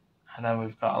 and then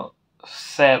we've got a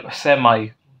semi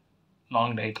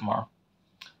long day tomorrow.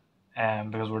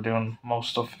 because we're doing most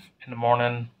stuff in the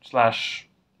morning /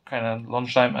 kind of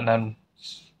lunchtime, and then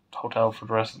hotel for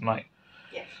the rest of the night.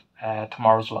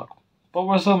 Tomorrow's vlog. But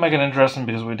we'll still make it interesting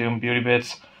because we're doing beauty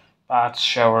bits, baths,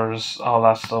 showers, all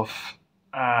that stuff,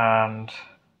 and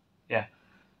yeah.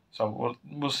 So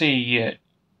we'll see you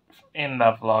in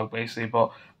that vlog basically.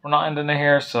 But we're not ending it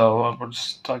here, so we'll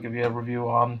just give you a review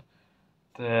on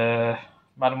the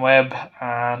Madam Web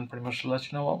and pretty much to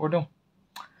let you know what we're doing.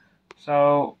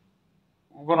 So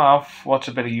we're gonna watch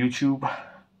a bit of YouTube,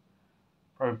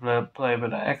 probably play a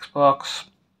bit of Xbox.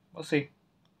 We'll see.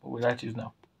 But we let you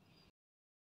know.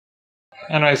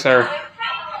 Anyway, sir.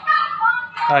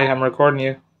 Hi, I'm recording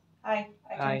you. Hi,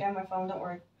 I turned down my phone, don't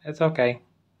worry. It's okay.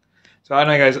 So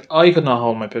anyway, guys, I could not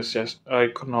hold my piss. I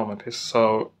couldn't hold my piss.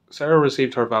 So Sarah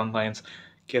received her Valentine's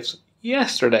gifts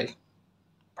yesterday,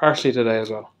 partially today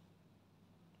as well.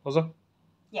 Was it?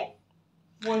 Yeah,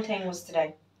 one thing was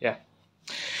today. Yeah.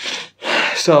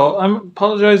 So I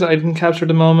apologise I didn't capture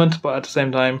the moment, but at the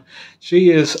same time,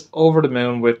 she is over the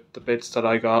moon with the bits that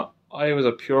I got. I was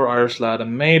a pure Irish lad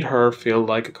and made her feel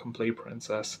like a complete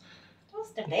princess.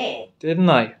 Just a bit. Didn't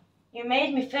I? You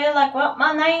made me feel like what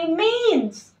my name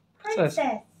means.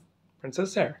 Princess.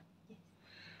 Princess Sarah.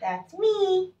 That's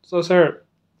me. So Sarah,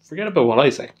 forget about what I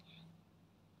say.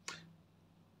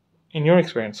 In your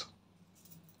experience,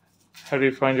 how do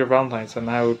you find your Valentine's and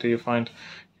how do you find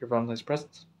your Valentine's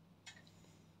presents?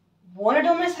 One of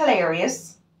them is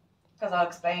hilarious, because I'll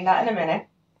explain that in a minute.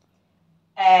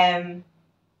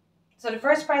 So the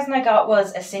first present I got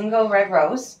was a single red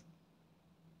rose.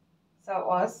 So it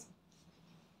was.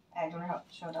 I don't know how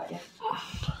to show that yet.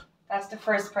 That's the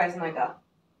first present I got.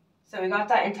 So we got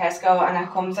that in Tesco, and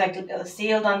it comes like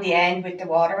sealed on the end with the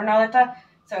water and all like that.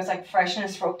 So it's like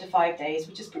freshness for up to 5 days,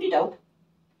 which is pretty dope.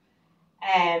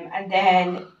 And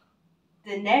then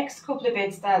the next couple of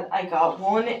bits that I got,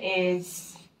 one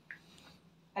is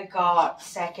I got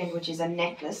second, which is a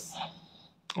necklace.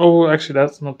 Oh, actually,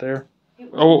 that's not there.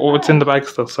 Oh, it's in the bag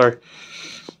still. Sorry.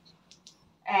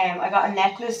 I got a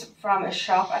necklace from a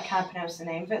shop. I can't pronounce the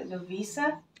name of it.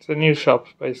 Lovisa. It's a new shop,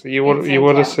 basically. You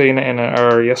would have seen it in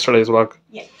our yesterday's vlog.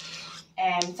 Yeah.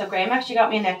 So Graeme actually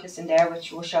got me a necklace in there,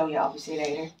 which we'll show you obviously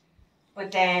later.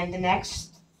 But then the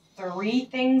next 3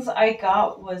 things I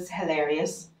got was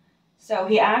hilarious. So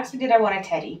he asked me, did I want a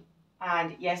teddy?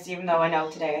 And yes, even though I know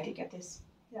today I did get this.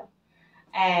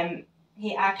 Yeah.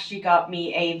 He actually got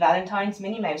me a Valentine's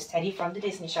Minnie Mouse teddy from the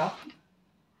Disney shop.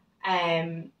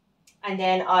 And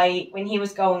then when he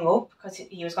was going up, because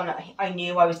I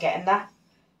knew I was getting that.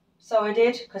 So I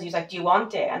did, because he was like, do you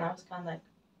want it? And I was kind of like,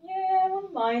 yeah, I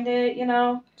wouldn't mind it, you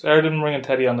know. Sarah didn't bring a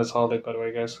teddy on this holiday, by the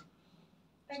way, guys.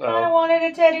 I kind of wanted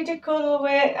a teddy to cuddle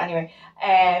with. Anyway,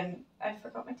 I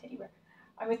forgot my teddy bear.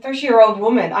 I'm a 30-year-old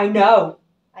woman, I know.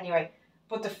 Anyway,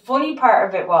 but the funny part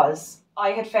of it was,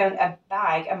 I had found a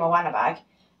bag, a Moana bag,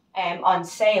 on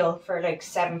sale for like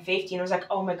 $7.50, and I was like,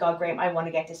 oh my god, Graeme, I want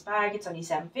to get this bag. It's only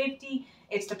 $7.50.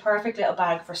 It's the perfect little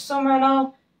bag for summer and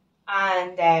all.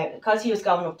 And because he was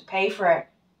going up to pay for it,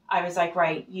 I was like,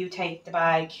 right, you take the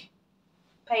bag,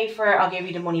 pay for it, I'll give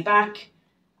you the money back.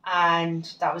 And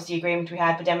that was the agreement we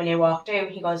had. But then when he walked out,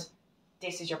 he goes,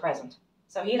 this is your present.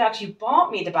 So he had actually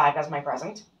bought me the bag as my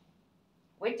present,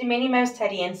 with the Minnie Mouse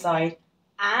teddy inside,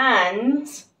 and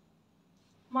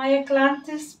my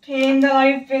Atlantis pin that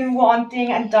I've been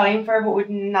wanting and dying for, but would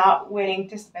not willing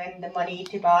to spend the money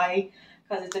to buy,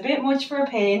 because it's a bit much for a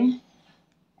pin,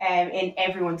 in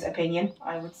everyone's opinion,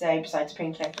 I would say, besides a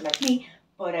pin collector like me.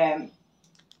 But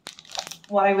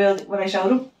what I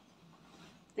showed him,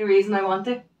 the reason I want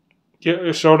it.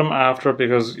 Yeah, show them after,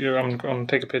 because I'm going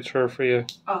to take a picture for you.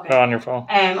 Okay. On your phone.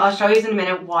 I'll show you in a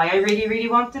minute why I really, really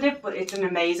wanted it, but it's an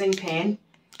amazing pin.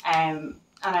 And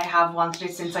I have wanted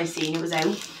it since I seen it was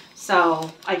out.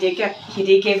 So he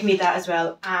did give me that as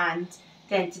well. And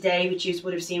then today, which you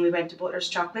would have seen, we went to Butler's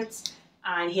Chocolates,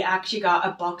 and he actually got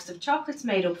a box of chocolates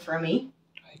made up for me.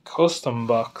 A custom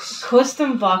box.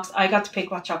 Custom box. I got to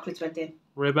pick what chocolates went in.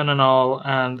 Ribbon and all,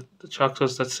 and the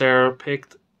chocolates that Sarah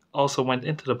picked also went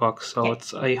into the box. So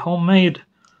it's a homemade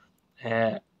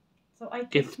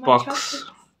gift box. Chocolates.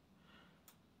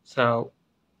 So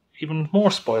even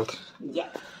more spoiled. Yeah.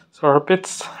 So our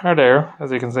bits are there,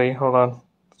 as you can see. Hold on.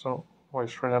 So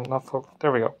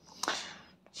there we go.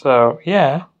 So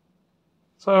yeah.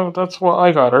 So that's what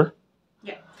I got her.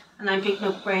 Yeah. And I'm picking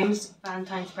up Graeme's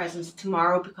Valentine's presents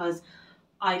tomorrow, because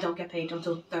I don't get paid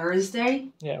until Thursday.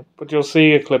 Yeah, but you'll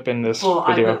see a clip in this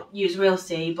video. You will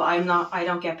see, but I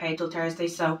don't get paid till Thursday.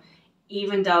 So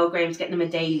even though Graeme's getting him a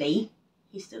day late,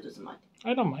 he still doesn't mind.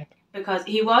 I don't mind. Because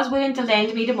he was willing to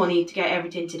lend me the money to get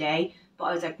everything today. But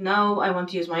I was like, no, I want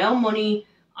to use my own money.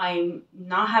 I'm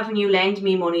not having you lend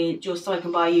me money just so I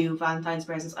can buy you Valentine's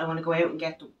presents. I want to go out and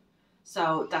get them.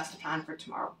 So that's the plan for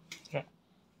tomorrow. Yeah.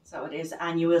 So it is,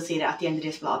 and you will see that at the end of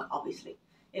this vlog, obviously.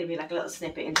 It'll be like a little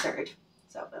snippet inserted.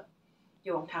 So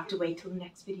you won't have to wait till the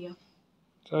next video.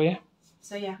 So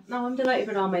yeah, no, I'm delighted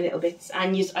with all my little bits.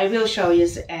 And I will show you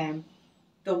them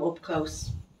up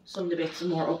close. Some of the bits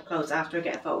more up close after I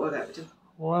get a photo of everything.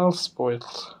 Well spoiled.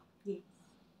 Yeah.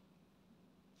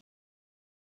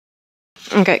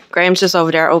 Okay, Graham's just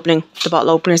over there opening the bottle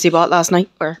openers he bought last night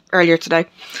or earlier today.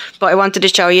 But I wanted to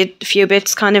show you a few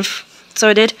bits kind of, so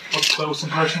I did. Up close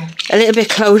and personal. A little bit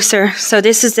closer. So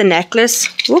this is the necklace.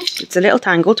 Whoop, it's a little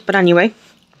tangled, but anyway.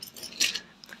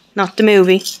 Not the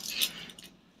movie.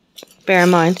 Bear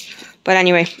in mind. But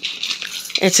anyway,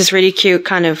 it's this really cute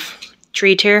kind of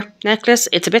 3-tier necklace.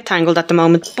 It's a bit tangled at the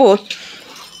moment, but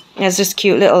it has this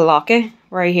cute little locket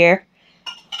right here.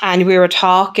 And we were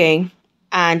talking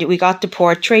and we got the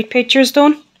portrait pictures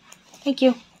done. Thank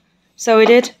you. So we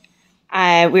did.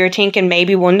 We were thinking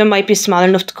maybe one of them might be small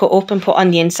enough to cut up and put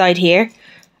on the inside here.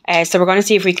 So we're going to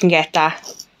see if we can get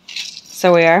that.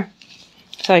 So we are.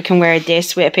 So I can wear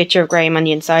this with a picture of Graeme on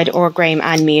the inside, or Graeme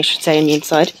and me, I should say, on the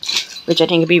inside, which I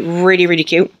think would be really, really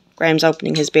cute. Graham's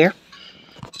opening his beer.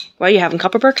 What are you having,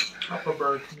 Copperberg?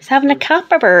 Copperberg. He's having a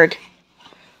Copperberg.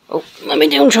 Oh, let me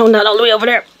do showing that all the way over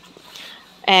there.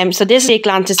 So this is the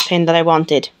Atlantis pin that I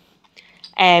wanted.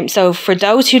 So for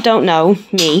those who don't know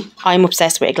me, I'm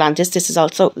obsessed with Atlantis. This is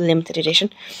also limited edition,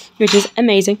 which is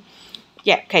amazing.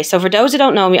 Yeah, okay, so for those who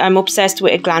don't know me, I'm obsessed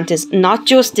with Atlantis. Not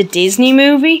just the Disney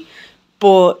movie,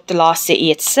 but the Lost City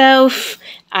itself.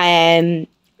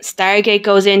 Stargate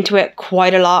goes into it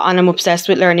quite a lot, and I'm obsessed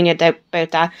with learning about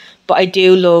that. But I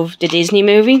do love the Disney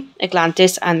movie,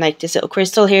 Atlantis, and like this little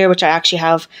crystal here, which I actually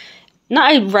have,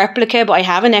 not a replica, but I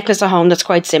have a necklace at home that's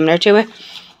quite similar to it.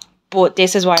 But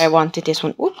this is why I wanted this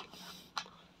one. Oop.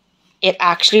 It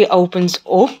actually opens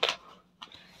up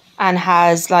and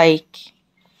has like,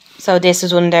 so this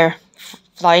is one of their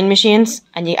flying machines,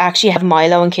 and you actually have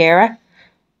Milo and Kira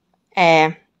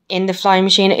in the flying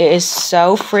machine. It is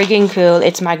so frigging cool.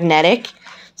 It's magnetic,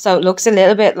 so it looks a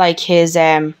little bit like his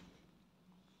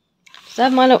is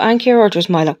that Milo and Kira or just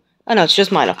Milo? Oh no, it's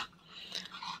just Milo.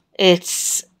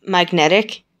 It's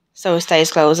magnetic, so it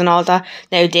stays closed and all that.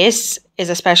 Now this is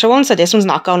a special one, so this one's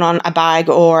not going on a bag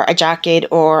or a jacket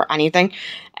or anything.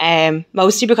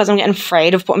 Mostly because I'm getting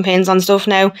afraid of putting pins on stuff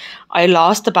now. I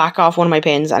lost the back off one of my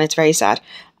pins and it's very sad.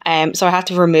 So I had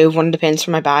to remove one of the pins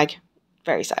from my bag.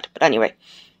 Very sad. But anyway,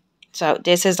 so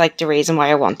this is like the reason why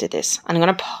I wanted this. And I'm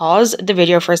going to pause the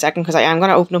video for a second because I am going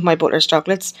to open up my Butler's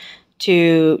chocolates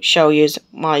to show you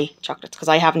my chocolates, because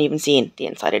I haven't even seen the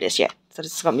inside of this yet. So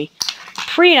this is going to be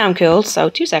pretty damn cool. So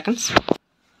 2 seconds.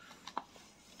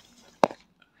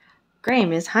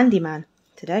 Graeme is handyman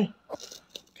today.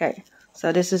 Okay,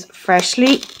 so this is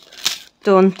freshly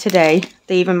done today.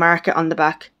 They even mark it on the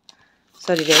back.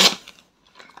 So they do.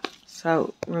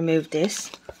 So remove this.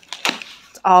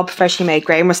 It's all freshly made.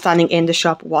 Graeme was standing in the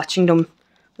shop watching them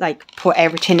like put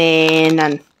everything in,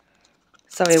 and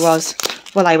so he was.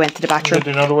 Well, I went to the bathroom.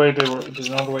 There's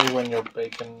another way when you're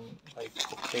baking like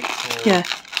cupcakes.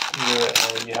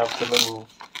 You have the little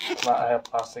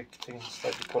plastic things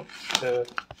that you put the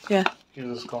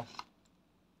fuses on.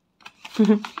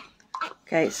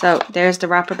 Okay, so there's the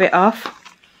wrapper bit off.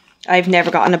 I've never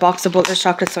gotten a box of Butler's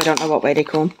chocolates, so I don't know what way they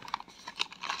come.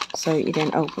 So you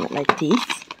then open it like this.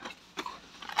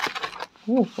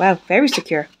 Oh wow, very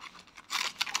secure.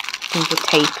 Things with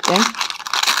tape there.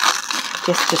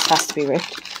 This just has to be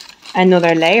ripped.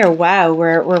 Another layer. Wow,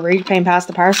 we're really playing past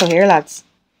the parcel here, lads.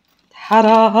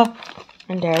 Ta-da!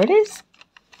 And there it is.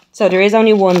 So there is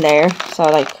only one layer, so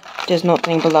like there's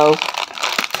nothing below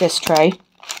this tray.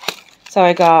 So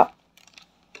I got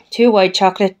 2 white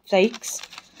chocolate flakes,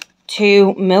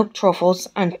 2 milk truffles,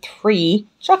 and 3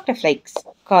 chocolate flakes,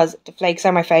 because the flakes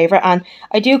are my favourite, and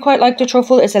I do quite like the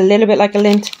truffle. It's a little bit like a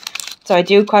Lindt, so I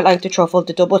do quite like the truffle.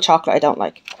 The double chocolate I don't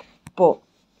like, but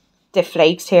the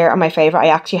flakes here are my favourite. I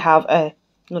actually have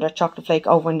another chocolate flake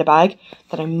over in the bag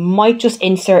that I might just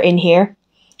insert in here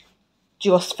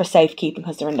just for safekeeping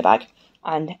because they're in the bag.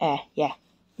 And yeah.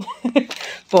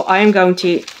 But I am going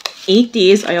to eat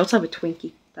these. I also have a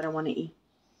Twinkie that I want to eat.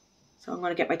 So I'm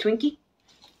going to get my Twinkie.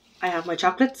 I have my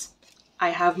chocolates.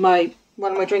 I have my,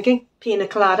 what am I drinking? Pina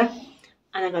colada.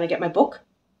 And I'm going to get my book.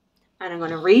 And I'm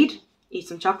going to read, eat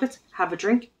some chocolates, have a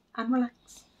drink, and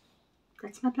relax.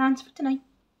 That's my plans for tonight.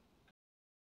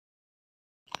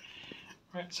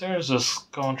 Right, Sarah's just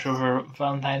going through her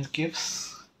Valentine's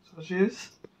gifts. So she is.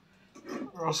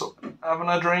 We're also having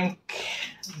a drink.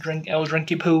 El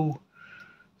Drinky Poo.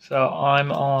 So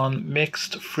I'm on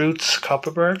mixed fruits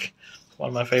Copperberg, one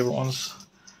of my favourite ones,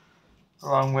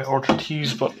 along with Orchard,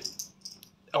 but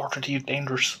Orchard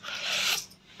dangerous.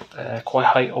 Quite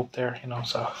high up there, you know.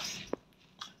 So,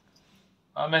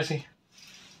 Messy,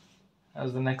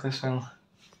 how's the necklace feel?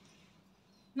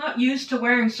 Not used to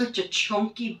wearing such a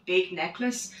chunky big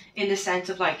necklace in the sense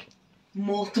of like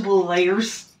multiple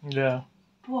layers. Yeah.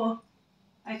 But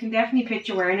I can definitely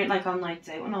picture wearing it like on nights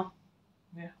out. No.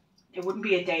 Yeah. It wouldn't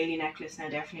be a daily necklace now,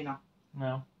 definitely not.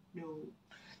 No. No. Do you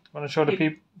want to show the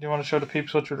peeps? Do you want to show the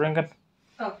peeps what you're drinking?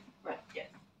 Oh, right, yeah.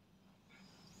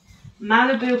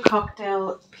 Malibu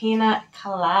cocktail pina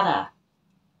colada.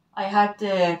 I had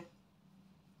the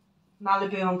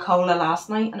Malibu and cola last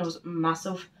night and it was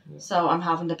massive. Yeah. So I'm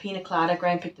having the pina colada.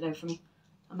 Graeme picked it out for me.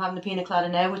 I'm having the pina colada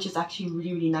now, which is actually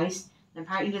really, really nice. And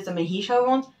apparently there's a mojito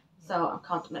one, so I'm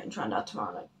contemplating trying that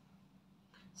tomorrow night.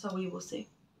 So we will see.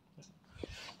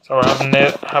 So we're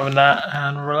having that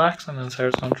and relaxing, and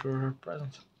Sarah's going through her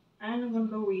presents. And I'm going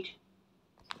to go read.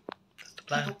 That's the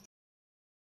plan.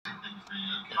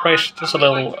 Right, just a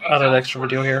little added extra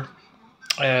video here.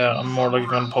 I'm more likely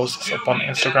going to post this up on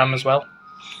Instagram as well,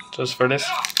 just for this.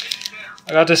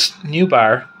 I got this new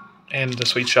bar in the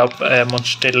sweet shop,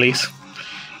 Munch Diddlies.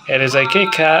 It is a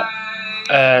Kit Kat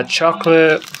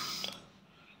chocolate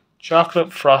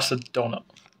frosted donut.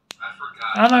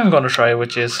 And I'm going to try it,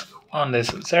 which is on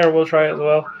this. Sarah will try it as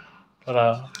well, but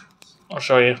I'll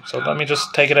show you. So let me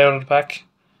just take it out of the pack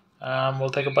and we'll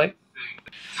take a bite.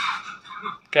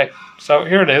 Okay, so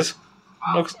here it is.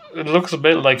 It looks a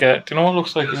bit like a. Do you know what it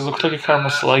looks like? It looks like a caramel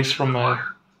slice from a.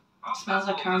 Smells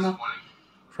like caramel.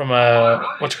 From a,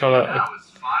 what you call it, a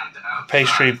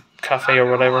pastry cafe or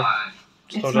whatever.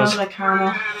 It smells like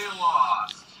caramel.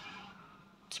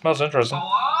 It smells interesting.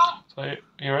 So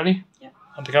you ready? Yep.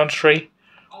 On the count of 3.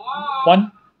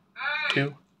 1,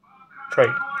 2, 3.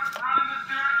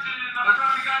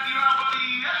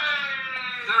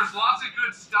 There's lots of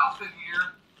good stuff in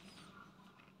here.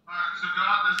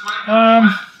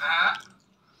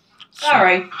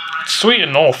 Sorry. It's sweet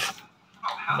enough.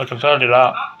 I can tell you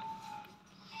that.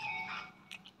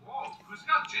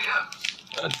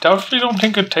 I definitely don't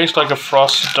think it tastes like a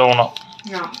frosted donut.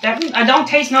 No, definitely. I don't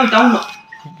taste no donut.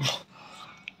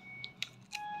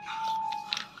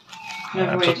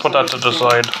 Just put that to the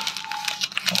side.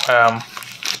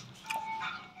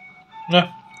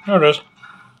 Yeah, there it is.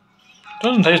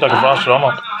 Doesn't taste like a frosted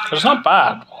donut. It's not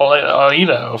bad. I'll eat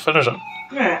it. I'll finish it.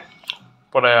 Yeah.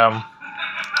 But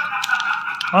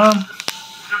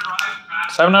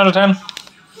 7 out of 10.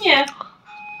 Yeah.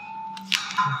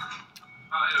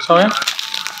 So yeah,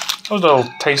 that was a little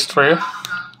taste for you. A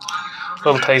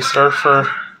little taster for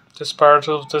this part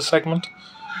of this segment.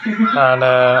 And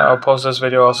I'll post this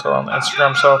video also on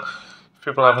Instagram. So if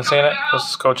people haven't seen it,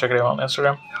 just go check it out on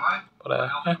Instagram.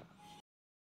 But yeah.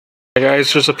 Hey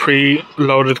guys, just a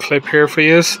pre-loaded clip here for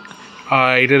you.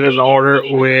 I did an order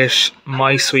with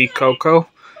My Sweet Cocoa,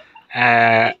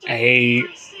 a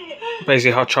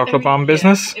basically hot chocolate bomb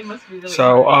business.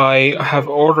 So I have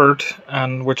ordered,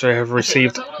 and which I have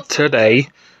received today,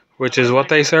 which is what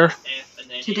day, sir?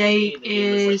 Today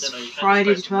is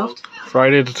Friday the 12th.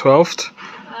 Friday the 12th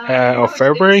of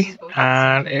February,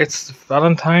 and it's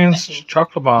Valentines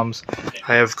chocolate bombs.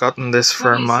 I have gotten this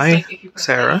for my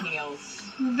Sarah.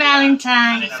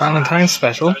 Valentine's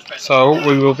special. So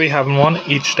we will be having one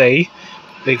each day,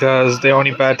 because the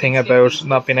only bad thing about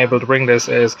not being able to bring this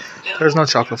is there's no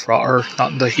chocolate froth or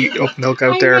not the heat up milk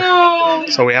out there.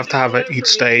 So we have to have it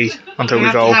each day until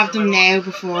we go. We have to have them now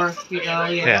before we go.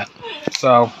 Yeah.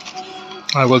 So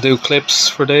I will do clips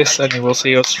for this, and you will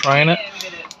see us trying it.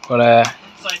 But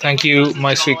thank you,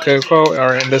 My Sweet Cocoa,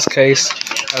 or in this case,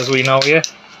 as we know you,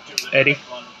 Eddie.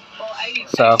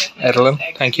 So Edelyn,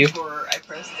 thank you.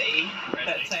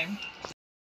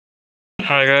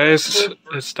 Hi guys,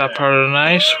 it's that part of the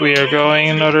night. We are going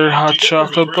another hot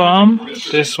chocolate bomb.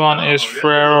 This one is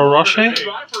Ferrero Rocher.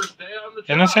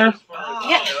 Isn't it, Sarah?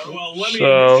 Yeah.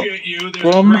 So,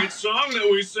 boom.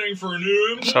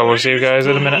 So we'll see you guys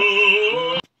in a minute.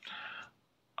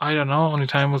 I don't know, only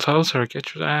time will tell, Sarah.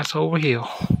 Get your ass over here.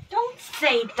 Don't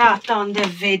say that on the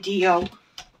video.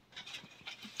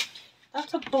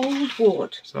 That's a bold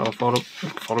word. So, photo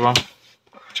bomb.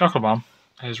 Chocolate bomb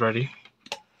is ready.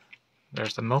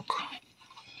 There's the milk.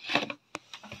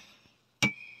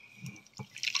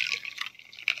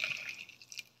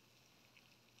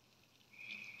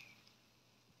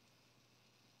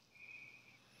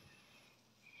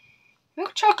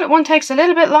 Milk chocolate one takes a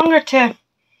little bit longer to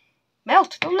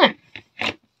melt, doesn't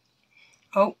it?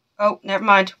 Oh, never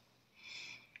mind.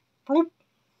 Bloop.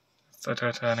 It's the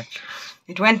Titanic.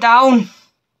 It went down.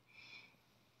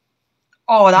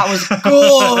 Oh, that was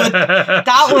good.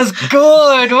 That was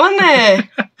good, wasn't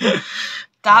it?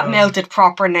 That melted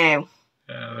proper now.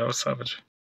 Yeah, that was savage.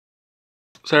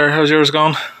 Sarah, how's yours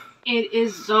going? It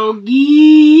is so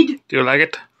good. Do you like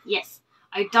it? Yes.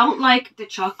 I don't like the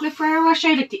chocolate Ferrero Rocher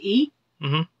I like to eat,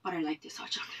 Mm-hmm. but I like this hot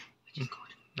chocolate, which is good.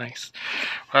 Nice.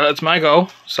 Well, it's my go,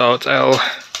 so it's El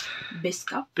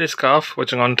Biscoff,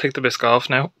 which I'm going to take the biscuit off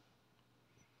now.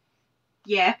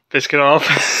 Yeah. Biscuit off.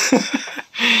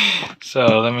 So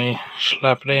let me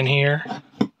slap it in here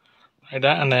like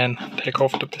that, and then take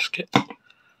off the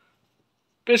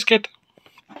biscuit,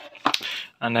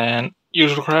 and then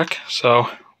usual crack. So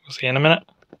we'll see you in a minute.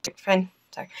 Fine.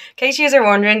 Sorry. In case you are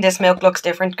wondering, this milk looks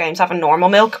different. Graham's having normal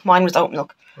milk. Mine was oat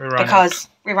milk. We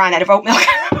ran out of oat milk.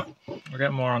 We're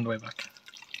getting more on the way back.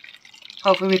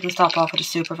 Hopefully we can stop off at a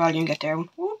Super Value and get there one.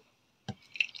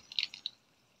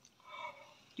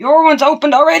 Your one's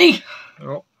opened already.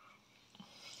 Oh.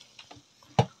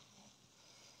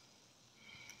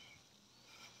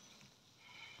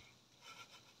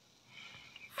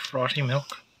 Frothy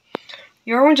milk.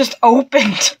 Your one just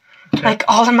opened. Okay. Like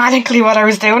automatically while I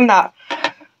was doing that.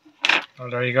 Well,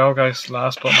 there you go, guys.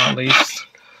 Last but not least.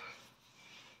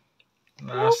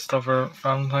 Last of our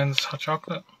Valentine's hot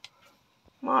chocolate.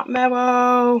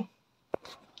 Marshmallow.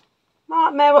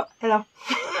 Hello.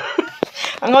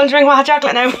 I'm going to drink my hot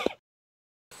chocolate now.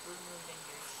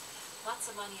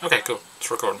 Okay, cool.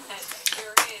 It's recording.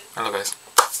 Hello, guys.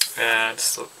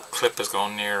 This clip is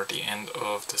going near the end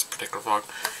of this particular vlog.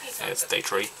 It's day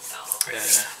 3.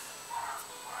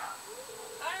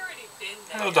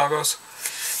 Hello, doggos.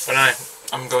 But anyway,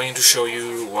 I'm going to show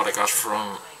you what I got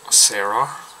from Sarah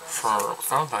for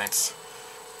Valentine's.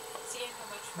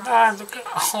 Ah, look at,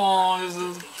 oh, there's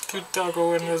a cute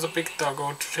doggo and there's a big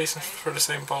doggo chasing for the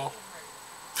same ball.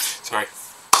 Sorry,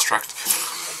 distract.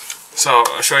 So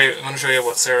I'm going to show you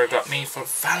what Sarah got me for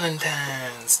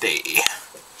Valentine's Day.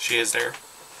 She is there.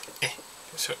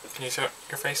 So, can you show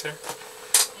your face there?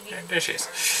 Yeah, there she is.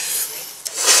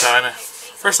 So anyway,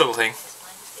 first little thing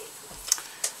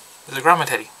is a grandma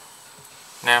teddy.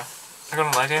 Now, I'm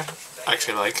gonna lie to you, I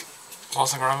actually like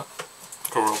Walls and Grandma.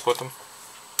 Grew up with them,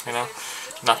 you know.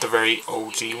 Not the very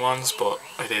OG ones, but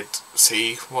I did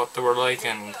see what they were like,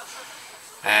 and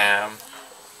I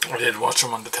did watch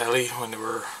them on the telly when they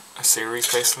were a series,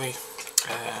 basically.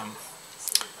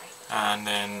 And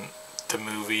then the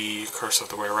movie Curse of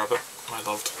the Were-Rabbit, I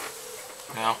loved,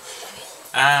 you know.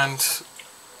 And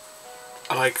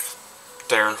I like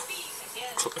their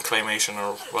claymation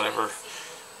or whatever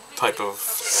type of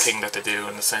thing that they do,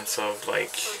 in the sense of,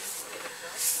 like,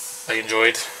 I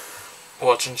enjoyed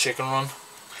watching Chicken Run,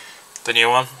 the new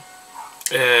one.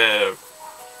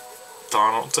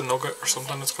 Donald the Nugget or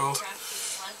something it's called.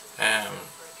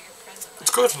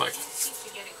 It's good, like,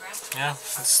 yeah,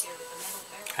 it's,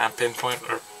 can't pinpoint,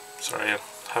 or, sorry, I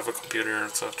have a computer,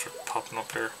 it's after popping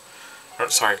up there, or,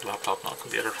 sorry, laptop, not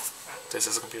computer, this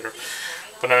is a computer.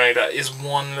 But anyway, that is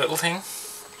one little thing.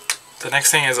 The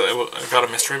next thing is I got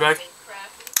a mystery bag,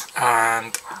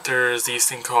 and there's these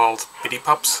thing called Bitty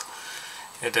Pops.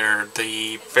 They're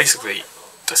basically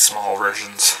the small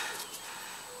versions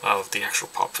of the actual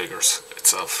pop figures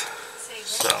itself.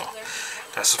 So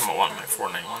that's one of my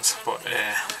Fortnite ones. But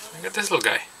I got this little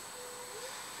guy.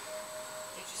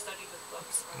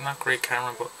 Not great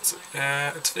camera, but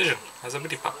it's Vision as a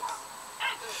Bitty Pop.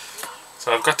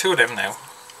 So I've got 2 of them now.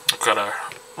 I've got a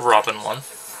Robin one,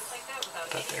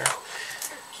 that there,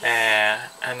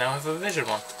 and now I have a Vision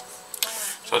one.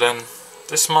 So then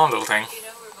this small little thing,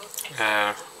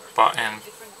 bought in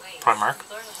Primark.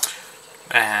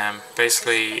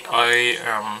 Basically I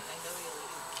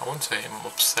wouldn't say I'm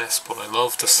obsessed, but I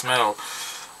love the smell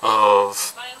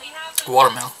of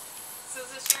watermelon.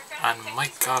 And my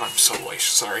god, I'm so white,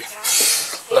 sorry.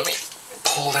 Let me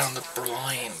pull down the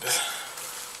blind.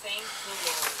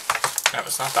 Now,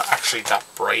 it's not actually that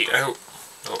bright out.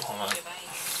 Oh, hold on.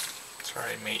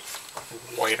 Sorry, mate.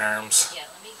 White arms.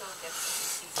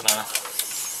 Banana.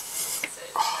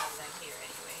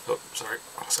 Oh, sorry.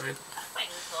 Outside.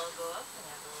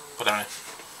 But anyway,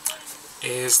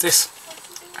 is this.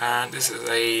 And this is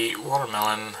a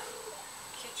watermelon.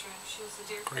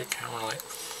 Great camera light.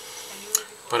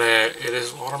 But it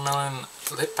is watermelon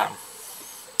lip balm.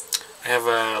 I have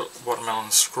a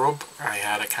watermelon scrub. I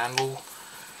had a candle,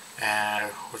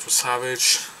 which was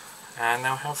Savage, and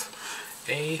now I have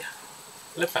a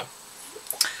lip balm.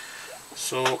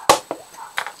 So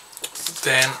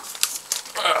then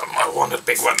one of the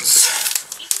big ones.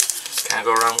 Can't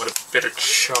go wrong with a bit of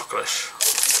chocolate.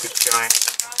 Big giant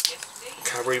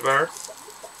Cadbury bar.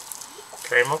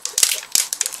 Came up.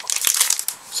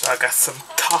 So I got some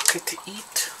taco to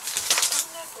eat.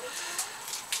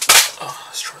 Oh,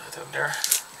 let's try that down there.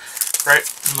 Right,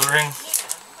 another thing.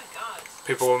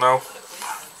 People will know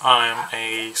I'm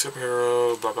a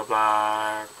superhero, blah blah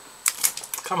blah,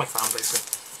 comic fan basically.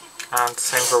 And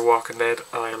same for Walking Dead.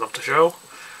 I love the show.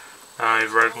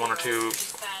 I've read 1 or 2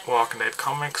 Walking Dead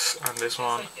comics, and this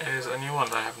one is a new one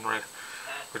that I haven't read,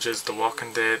 which is the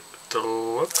Walking Dead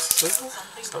Deluxe. Is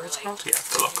that what it's called? Yeah,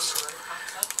 Deluxe.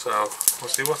 So we'll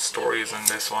see what story is in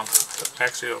this one. I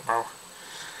actually don't know.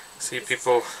 See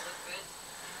people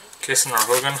kissing or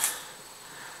hugging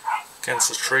against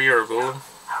a tree or a building.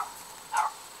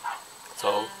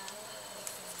 So,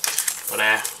 but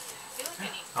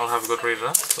I'll have a good read of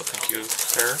that. So thank you,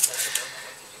 Sarah.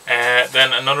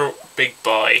 Then another big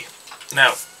buy.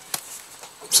 Now,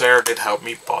 Sarah did help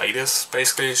me buy this.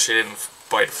 Basically, she didn't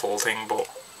buy the full thing, but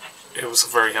it was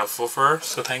very helpful for her.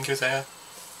 So thank you, Sarah.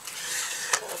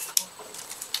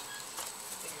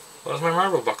 What is my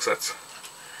Marvel box sets?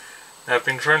 Now, I've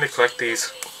been trying to collect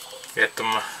these, get them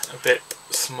a bit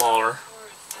smaller.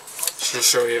 Just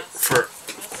show you for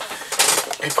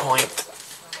a point,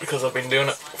 because I've been doing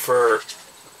it for.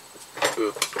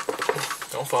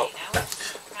 Don't fall.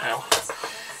 Ow.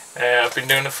 I've been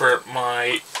doing it for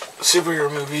my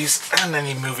superhero movies and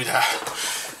any movie that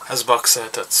has a box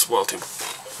set that's well too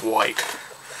wide.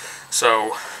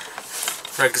 So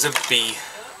for Exhibit B,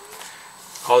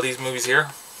 all these movies here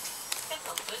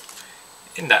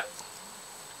in that,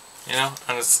 you know,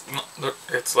 and it's not,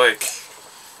 it's like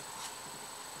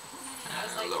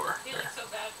lower there.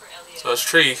 So there's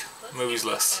 3 movies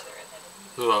less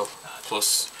as well,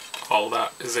 plus all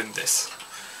that is in this.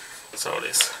 So it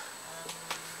is.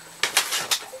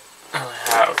 And I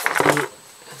have,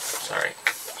 sorry,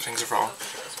 things are falling.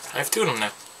 I have 2 of them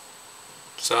now.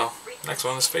 So next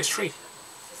one is Phase 3.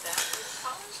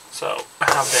 So I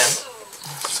have them.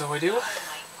 So I do.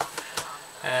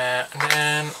 And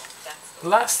then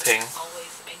last thing, I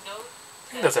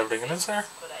think that's everything in there.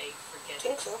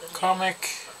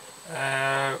 Comic,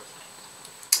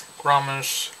 Graeme,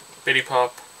 Bitty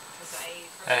Pop,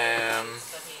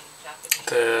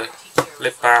 the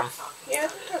lip balm. Yeah,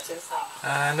 that's it.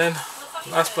 And then,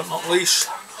 last but not least,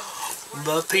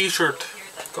 the t-shirt.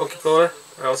 Coca-Cola.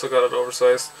 I also got it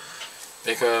oversized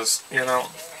because, you know,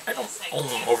 I don't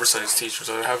own oversized t-shirts.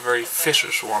 I have very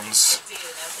fitted ones,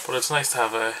 but it's nice to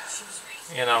have a,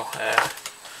 you know,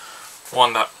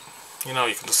 one that, you know,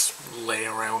 you can just lay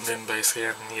around in basically,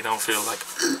 and you don't feel like.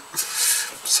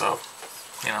 So,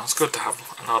 you know, it's good to have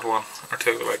an odd one or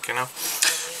 2, like, you know.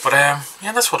 But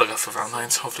yeah, that's what I got for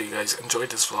Valentine's. Hopefully you guys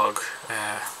enjoyed this vlog.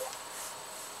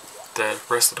 The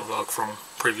rest of the vlog from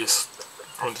this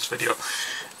video.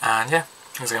 And yeah,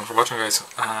 thanks again for watching, guys,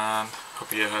 and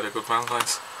hope you had a good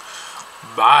Valentine's.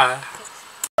 Bye.